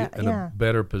obviously be in a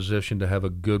better position to have a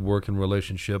good working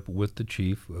relationship with the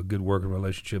chief, a good working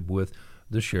relationship with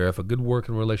the sheriff, a good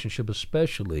working relationship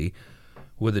especially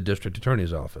with the district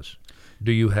attorney's office.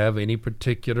 Do you have any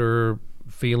particular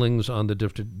feelings on the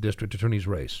district attorney's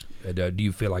race? Do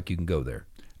you feel like you can go there?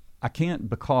 I can't,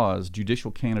 because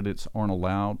judicial candidates aren't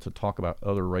allowed to talk about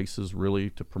other races, really,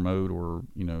 to promote or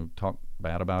talk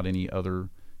bad about any other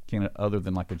candidate other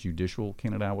than like a judicial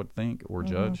candidate, I would think, or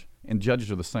judge. And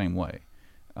judges are the same way.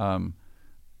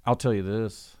 I'll tell you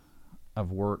this: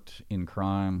 I've worked in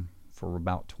crime for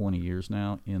about 20 years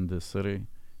now in this city,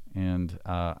 and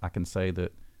I can say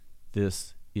that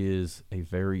this is a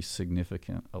very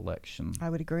significant election.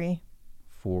 I would agree.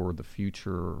 For the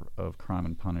future of crime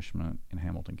and punishment in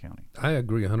Hamilton County. I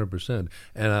agree 100%,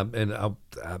 and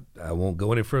I won't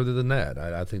go any further than that.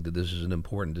 I think that this is an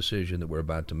important decision that we're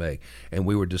about to make, and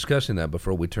we were discussing that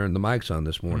before we turned the mics on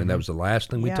this morning. That was the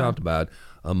last thing we talked about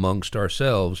amongst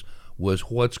ourselves, was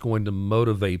what's going to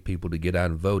motivate people to get out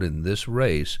and vote in this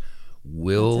race.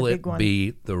 Will it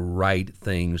be the right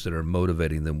things that are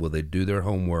motivating them? Will they do their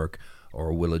homework,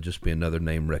 or will it just be another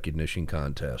name recognition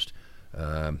contest?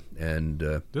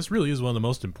 This really is one of the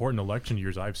most important election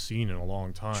years I've seen in a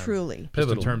long time. Truly. Just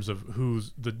pivotal in terms of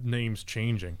who's the names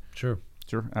changing. Sure,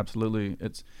 absolutely.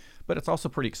 But it's also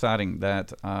pretty exciting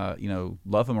that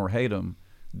love him or hate him,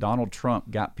 Donald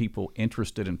Trump got people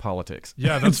interested in politics.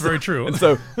 Yeah, that's very true. And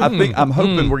so I'm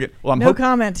hoping we're getting. Well, no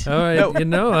comment. All right,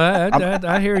 no.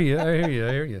 I hear you. I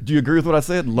hear you. Do you agree with what I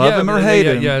said? Love him or hate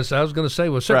him? Yes, I was going to say.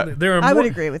 Well, certainly I would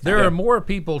agree with that. There are more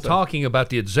people talking about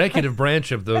the executive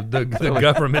branch of the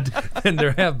government than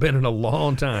there have been in a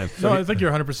long time. No, I think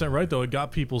you're 100% right. Though it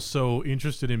got people so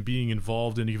interested in being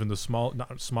involved in even the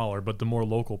not smaller, but the more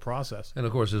local process. And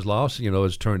of course, his loss,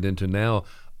 has turned into now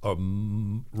a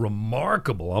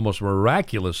remarkable, almost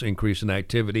miraculous increase in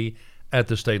activity at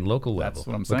the state and local level. That's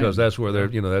what I'm saying. Because that's where they're,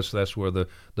 that's where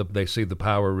they see the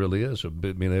power really is of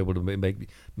being able to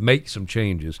make some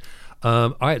changes.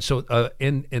 All right. So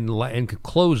in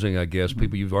closing, I guess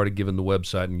people, you've already given the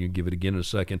website, and you give it again in a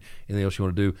second. Anything else you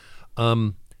want to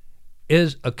do?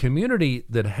 Is a community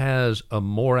that has a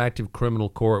more active criminal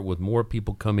court with more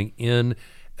people coming in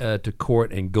to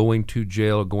court and going to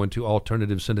jail or going to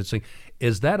alternative sentencing,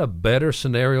 is that a better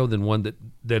scenario than one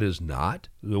that is not?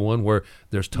 The one where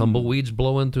there's tumbleweeds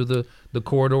blowing through the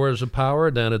corridors of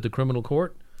power down at the criminal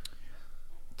court?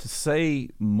 To say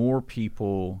more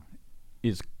people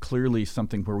is clearly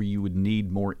something where you would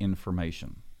need more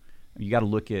information. You got to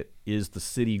look at, is the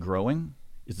city growing?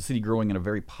 Is the city growing in a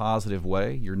very positive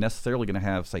way? You're necessarily going to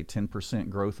have, say, 10%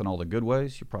 growth in all the good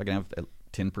ways. You're probably going to have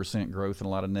 10% growth in a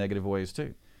lot of negative ways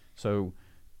too. So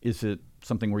is it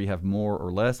something where you have more or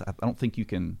less? I don't think you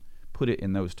can put it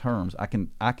in those terms. I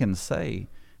can say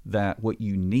that what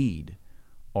you need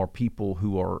are people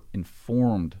who are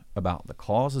informed about the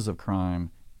causes of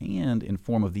crime and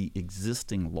informed of the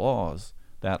existing laws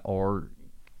that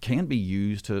can be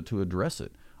used to address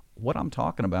it. What I'm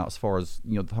talking about, as far as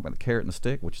talking about the carrot and the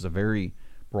stick, which is a very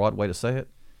broad way to say it,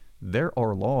 there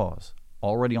are laws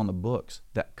already on the books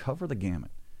that cover the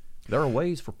gamut. There are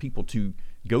ways for people to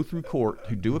go through court,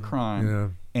 to do a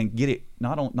crime, and get it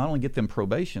not only get them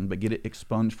probation, but get it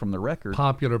expunged from the record.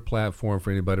 Popular platform for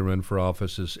anybody running for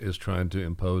office is trying to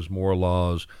impose more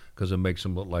laws because it makes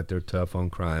them look like they're tough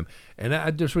on crime. And I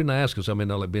just really ask us,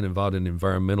 like being involved in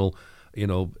environmental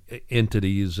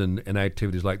entities and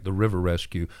activities like the river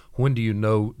rescue, when do you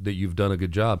know that you've done a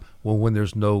good job? Well, when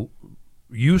there's no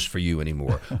use for you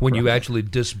anymore, when you actually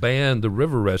disband the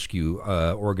river rescue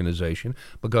organization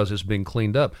because it's been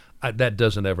cleaned up. That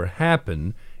doesn't ever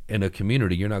happen in a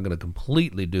community. You're not going to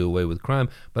completely do away with crime,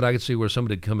 but I could see where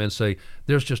somebody could come in and say,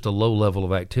 there's just a low level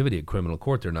of activity at criminal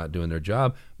court. They're not doing their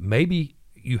job. Maybe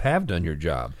you have done your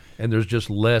job, and there's just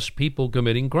less people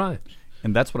committing crimes.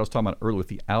 And that's what I was talking about earlier with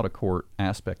the out-of-court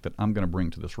aspect that I'm going to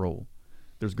bring to this role.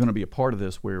 There's going to be a part of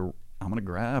this where I'm going to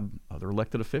grab other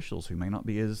elected officials who may not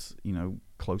be as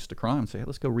close to crime and say, hey,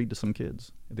 let's go read to some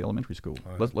kids at the elementary school.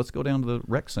 Right. Let's go down to the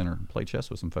rec center and play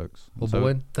chess with some folks. Well,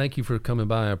 Boyd, thank you for coming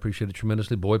by. I appreciate it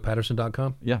tremendously.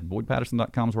 BoydPatterson.com? Yeah,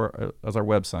 BoydPatterson.com is our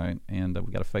website, and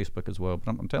we got a Facebook as well.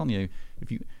 But I'm telling you,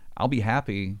 I'll be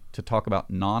happy to talk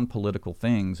about non-political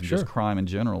things and just crime in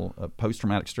general.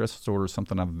 Post-traumatic stress disorder is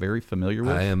something I'm very familiar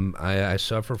with. I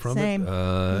suffer from it,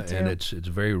 and it's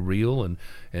very real,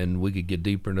 and we could get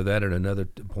deeper into that at another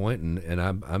point. And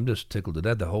I'm just tickled to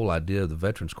death. The whole idea of the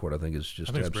Veterans Court, I think, is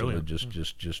just absolutely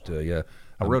just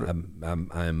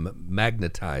I'm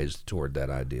magnetized toward that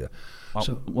idea.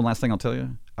 So, one last thing I'll tell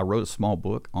you. I wrote a small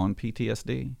book on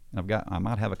PTSD. I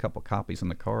might have a couple copies in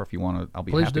the car if you want to. I'll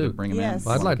be happy to bring them in.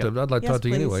 I'd like to talk to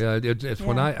you anyway. It's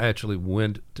when I actually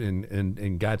went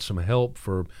and got some help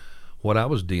for what I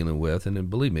was dealing with, and then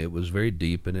believe me, it was very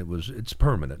deep, and it's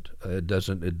permanent. It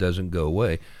doesn't go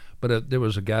away. But there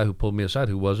was a guy who pulled me aside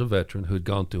who was a veteran who had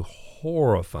gone through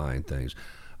horrifying things.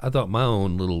 I thought my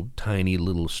own tiny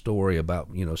little story about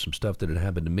some stuff that had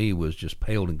happened to me was just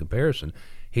paled in comparison.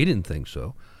 He didn't think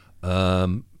so,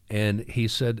 and he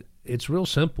said it's real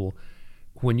simple.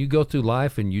 When you go through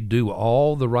life and you do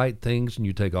all the right things and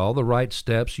you take all the right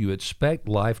steps, you expect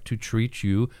life to treat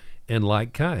you in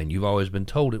like kind. You've always been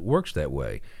told it works that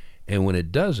way. And when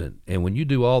it doesn't, and when you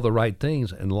do all the right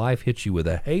things and life hits you with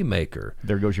a haymaker,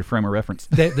 there goes your frame of reference.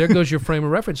 There goes your frame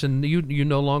of reference, and you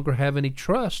no longer have any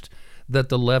trust that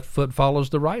the left foot follows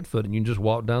the right foot, and you can just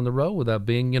walk down the road without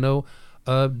being,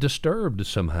 disturbed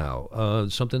somehow.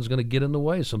 Something's going to get in the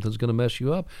way. Something's going to mess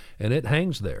you up, and it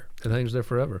hangs there. It hangs there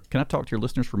forever. Can I talk to your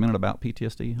listeners for a minute about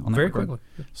PTSD on that? Very quickly.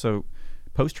 So,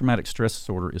 post-traumatic stress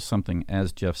disorder is something,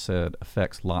 as Jeff said,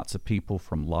 affects lots of people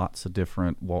from lots of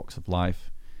different walks of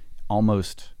life.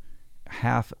 Almost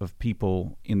half of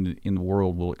people in the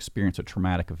world will experience a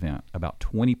traumatic event. About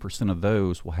 20% of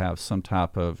those will have some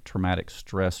type of traumatic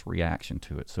stress reaction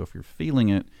to it. So if you're feeling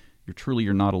it,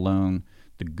 you're not alone.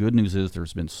 The good news is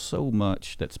there's been so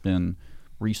much that's been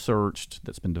researched,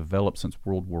 that's been developed since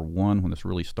World War I when this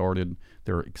really started.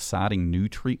 There are exciting new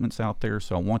treatments out there.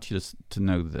 So I want you to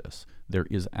know this. There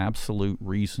is absolute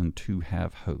reason to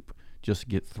have hope. Just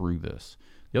get through this.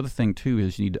 The other thing, too,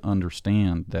 is you need to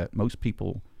understand that most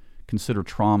people consider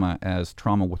trauma as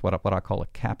trauma with what I call a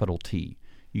capital T.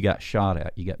 You got shot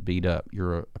at, you got beat up,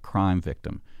 you're a crime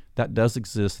victim. That does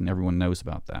exist, and everyone knows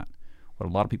about that. What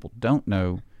a lot of people don't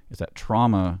know is that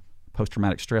trauma,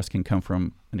 post-traumatic stress, can come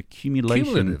from an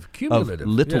accumulation of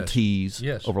little T's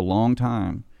over a long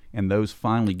time, and those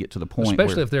finally get to the point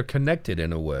especially if they're connected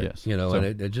in a way. Yes. And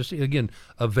it just, again,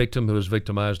 a victim who is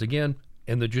victimized again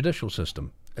in the judicial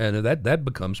system. And that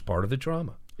becomes part of the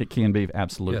trauma. It can be,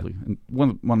 absolutely. Yeah. And one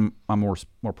of my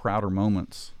more prouder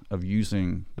moments of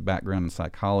using the background in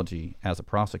psychology as a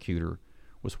prosecutor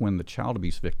was when the child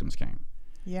abuse victims came.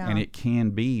 Yeah. And it can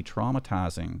be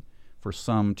traumatizing for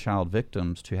some child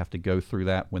victims to have to go through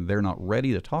that when they're not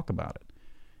ready to talk about it.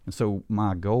 And so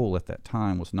my goal at that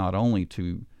time was not only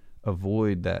to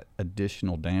avoid that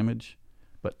additional damage,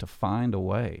 but to find a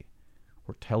way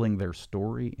where telling their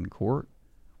story in court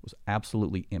was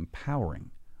absolutely empowering,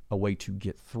 a way to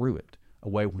get through it, a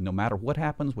way where no matter what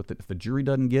happens, if the jury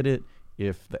doesn't get it,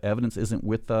 if the evidence isn't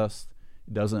with us,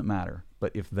 it doesn't matter.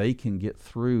 But if they can get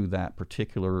through that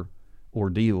particular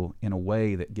ordeal in a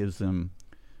way that gives them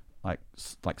like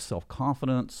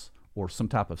self-confidence or some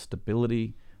type of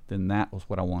stability, then that was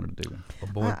what I wanted to do.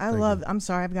 I love. I'm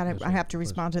sorry, I have to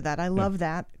respond to that. I love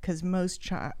that because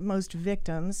most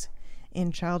victims in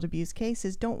child abuse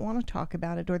cases don't want to talk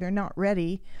about it, or they're not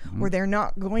ready, or they're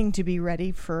not going to be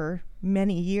ready for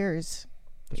many years.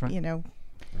 That's right.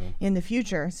 In the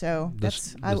future. So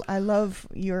I love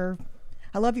your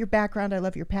background. I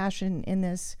love your passion in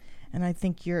this. And I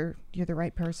think you're the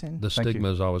right person. The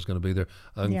stigma is always going to be there.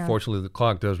 Unfortunately, the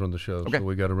clock does run the show, so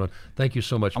we got to run. Thank you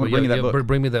so much. I'm bring you that book.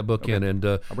 Bring me that book in, and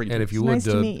if you would, nice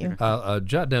to meet you.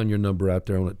 Jot down your number out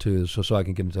there on it too, so I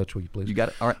can get in touch with you, please. You got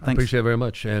it. All right, thanks. I appreciate it very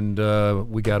much. And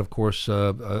we got, of course,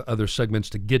 other segments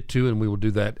to get to, and we will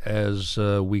do that as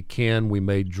we can. We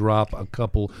may drop a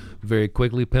couple very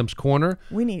quickly. Pimp's Corner.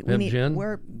 We need.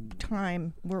 We're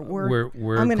time.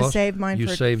 We're I'm going to save mine. You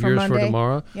for save yours Monday. for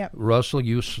tomorrow. Yep. Russell,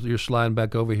 you're sliding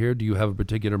back over here. Do you have a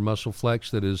particular muscle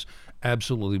flex that is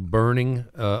absolutely burning,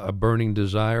 a burning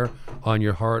desire on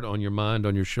your heart, on your mind,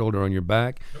 on your shoulder, on your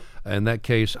back? In that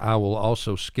case, I will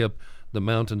also skip the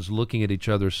mountains looking at each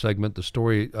other segment, the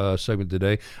story segment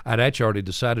today. I'd actually already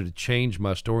decided to change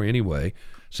my story anyway,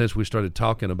 since we started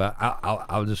talking about,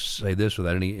 I'll just say this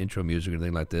without any intro music or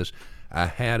anything like this. I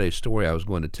had a story I was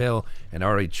going to tell, and I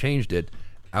already changed it.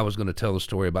 I was going to tell the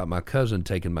story about my cousin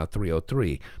taking my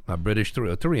 303, my British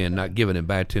 303, and not giving it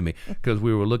back to me, because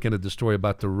we were looking at the story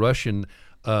about the Russian,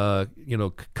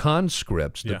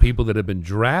 conscripts, the people that have been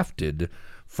drafted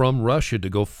from Russia to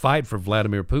go fight for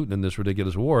Vladimir Putin in this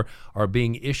ridiculous war, are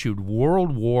being issued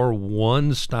World War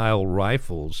I style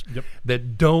rifles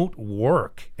that don't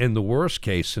work in the worst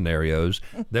case scenarios,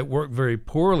 that work very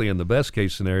poorly in the best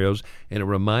case scenarios. And it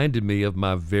reminded me of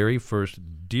my very first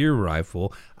deer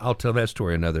rifle. I'll tell that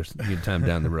story another time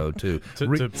down the road too. to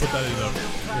put that in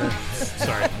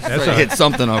sorry, That's hit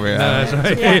something over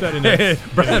here.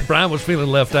 Brian was feeling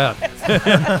left out.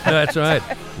 That's right.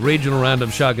 Regional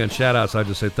Roundup Shotgun shout-outs. I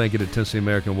just say thank you to Tennessee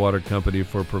American Water Company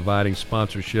for providing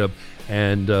sponsorship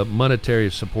and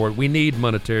monetary support. We need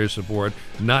monetary support,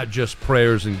 not just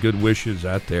prayers and good wishes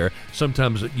out there.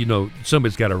 Sometimes,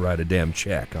 somebody's got to write a damn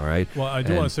check, all right? Well, I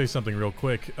do want to say something real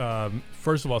quick.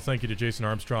 First of all, thank you to Jason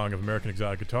Armstrong of American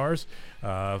Exotic Guitars.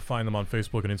 Find them on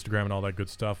Facebook and Instagram and all that good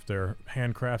stuff. They're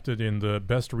handcrafted in the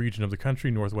best region of the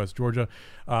country, Northwest Georgia.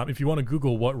 If you want to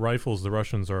Google what rifles the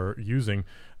Russians are using,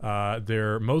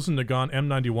 they're Mosin Nagant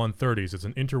M91 30s. It's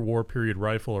an interwar period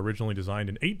rifle originally designed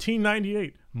in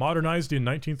 1898, modernized in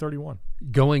 1931.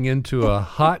 Going into a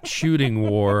hot shooting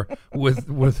war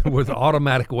with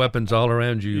automatic weapons all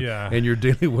around you, and you're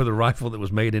dealing with a rifle that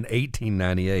was made in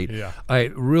 1898. Yeah. All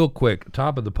right, real quick,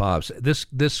 top of the pops.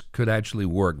 This could actually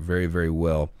work very, very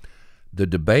well. The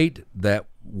debate that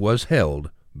was held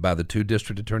by the two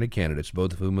district attorney candidates,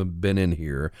 both of whom have been in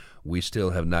here. We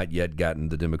still have not yet gotten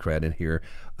the Democrat in here.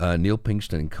 Neil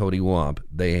Pinkston and Cody Wamp,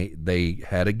 they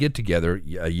had a get-together,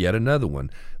 yet another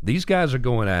one. These guys are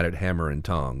going at it hammer and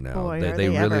tong now. Boy, they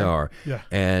really are. Yeah.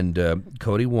 And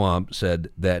Cody Wamp said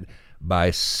that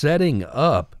by setting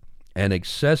up an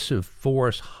excessive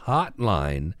force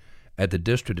hotline at the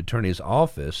district attorney's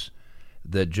office,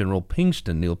 that General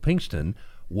Pinkston, Neil Pinkston,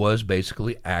 was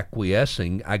basically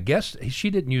acquiescing. I guess she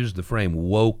didn't use the frame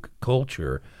woke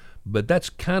culture, but that's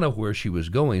kind of where she was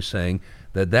going, saying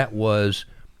that was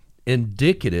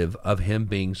indicative of him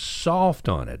being soft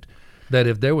on it. That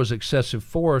if there was excessive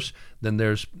force, then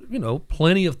there's,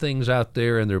 plenty of things out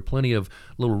there, and there are plenty of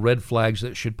little red flags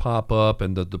that should pop up,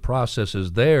 and the process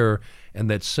is there, and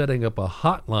that setting up a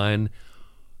hotline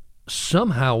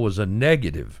somehow was a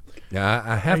negative. Now,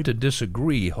 I have to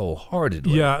disagree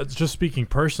wholeheartedly. Yeah, just speaking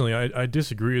personally, I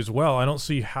disagree as well. I don't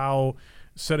see how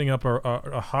setting up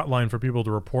a hotline for people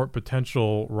to report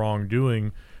potential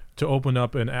wrongdoing to open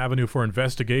up an avenue for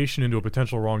investigation into a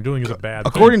potential wrongdoing is a bad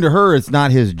thing. According to her, it's not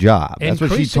his job. That's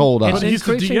what she told us. It's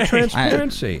increasing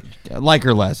transparency. I like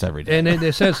her less every day. And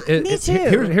it says, Me too.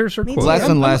 Here's her Me quote. too. Less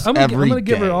and less I'm every going to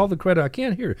give her day. all the credit. I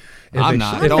can't hear. I'm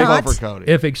not. Don't vote for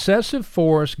Cody. If excessive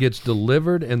force gets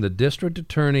delivered and the district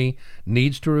attorney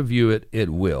needs to review it, it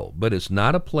will. But it's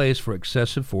not a place for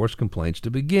excessive force complaints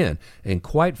to begin. And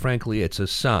quite frankly, it's a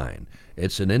sign.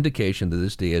 It's an indication that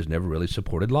this DA has never really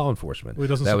supported law enforcement. Well, he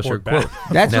doesn't that was her support quote.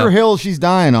 That's her hill she's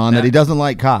dying on, that he doesn't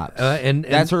like cops. And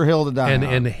that's her hill to die on.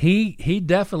 And he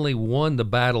definitely won the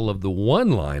battle of the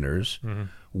one-liners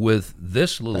with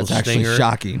this little That's actually stinger.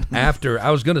 shocking. After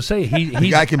I was going to say the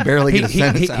guy can barely get a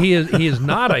sentence out. He is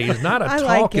not a I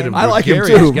like talkative, him. I like him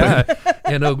gregarious too, guy.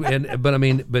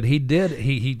 But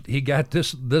he got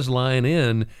this line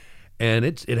in, and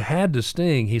it had to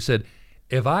sting. He said,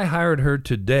 if I hired her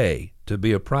today to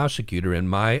be a prosecutor in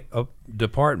my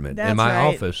department, in my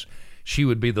office, she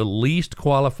would be the least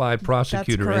qualified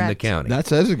prosecutor in the county.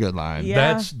 That's a good line.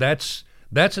 Yeah.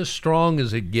 That's as strong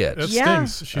as it gets. That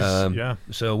stings.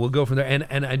 So we'll go from there,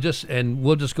 and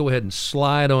we'll just go ahead and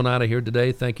slide on out of here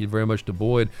today. Thank you very much to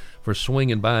Boyd for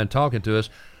swinging by and talking to us.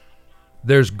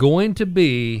 There's going to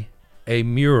be a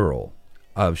mural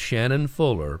of Shannon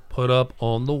Fuller put up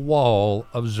on the wall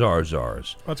of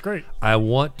Zarzars. That's great. I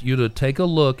want you to take a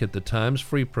look at the Times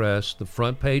Free Press, the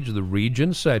front page of the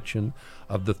Region section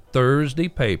of the Thursday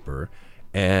paper,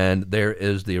 and there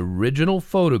is the original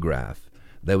photograph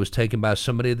that was taken by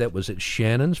somebody that was at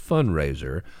Shannon's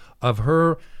fundraiser of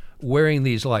her wearing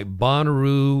these like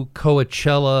Bonnaroo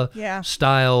Coachella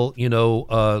style,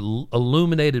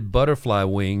 illuminated butterfly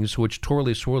wings, which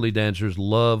twirly swirly dancers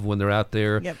love when they're out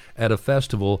there at a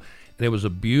festival. And it was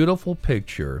a beautiful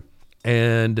picture.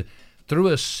 And through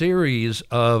a series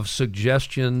of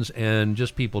suggestions and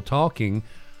just people talking,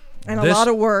 and a lot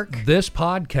of work, this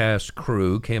podcast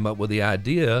crew came up with the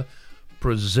idea,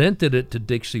 presented it to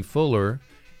Dixie Fuller.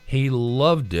 He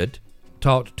loved it.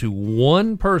 Talked to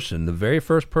one person, the very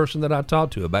first person that I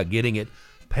talked to, about getting it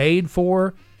paid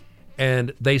for,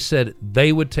 and they said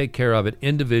they would take care of it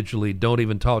individually. Don't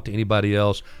even talk to anybody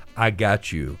else. I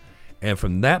got you. And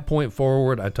from that point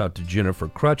forward, I talked to Jennifer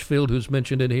Crutchfield, who's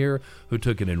mentioned in here, who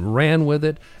took it and ran with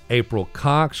it. April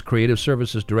Cox, Creative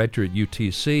Services Director at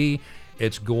UTC.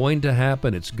 It's going to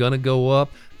happen. It's going to go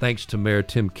up. Thanks to Mayor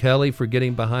Tim Kelly for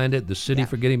getting behind it, the city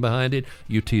for getting behind it,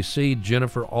 UTC,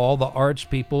 Jennifer, all the arts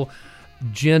people.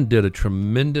 Jen did a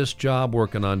tremendous job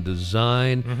working on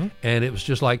design, and it was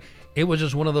just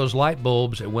one of those light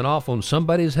bulbs. It went off on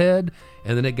somebody's head,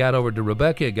 and then it got over to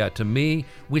Rebecca, it got to me.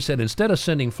 We said, instead of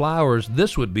sending flowers,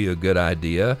 this would be a good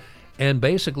idea. And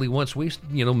basically, once we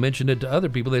mentioned it to other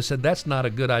people, they said that's not a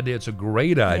good idea. It's a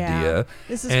great idea.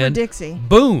 This is for Dixie.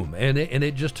 Boom, and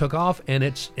it just took off, and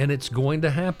it's going to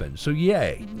happen. So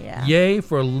yay, yay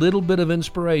for a little bit of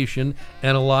inspiration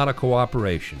and a lot of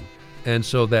cooperation. And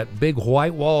so that big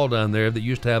white wall down there that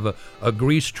used to have a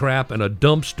grease trap and a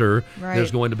dumpster,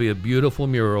 there's going to be a beautiful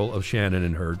mural of Shannon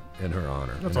in her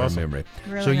honor, That's in awesome. her memory.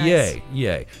 Really so nice.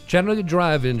 yay. Chattanooga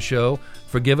Drive-In Show.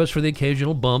 Forgive us for the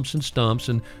occasional bumps and stumps.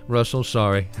 And Russell,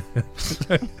 sorry.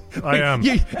 I am.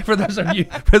 For those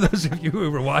of you who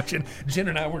were watching, Jen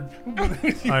and I were.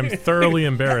 I'm thoroughly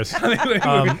embarrassed. We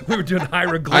were doing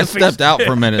hieroglyphics. I stepped out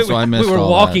for a minute, so I missed We were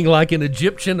all walking like an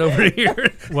Egyptian over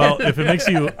here. Well, if it makes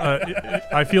you,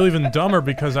 I feel even dumber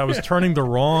because I was turning the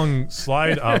wrong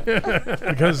slide up.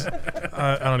 Because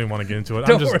I don't even want to get into it.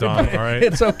 I'm just dumb. All right.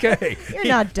 It's okay. You're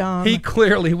not dumb. He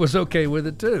clearly was okay with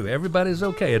it too. Everybody's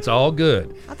okay. It's all good.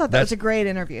 I thought that was a great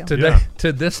interview. Today,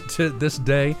 to this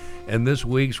day and this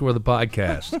week's worth of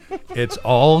podcast, it's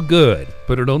all good.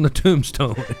 Put it on the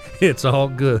tombstone. It's all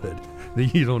good.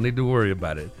 You don't need to worry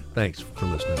about it. Thanks for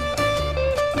listening.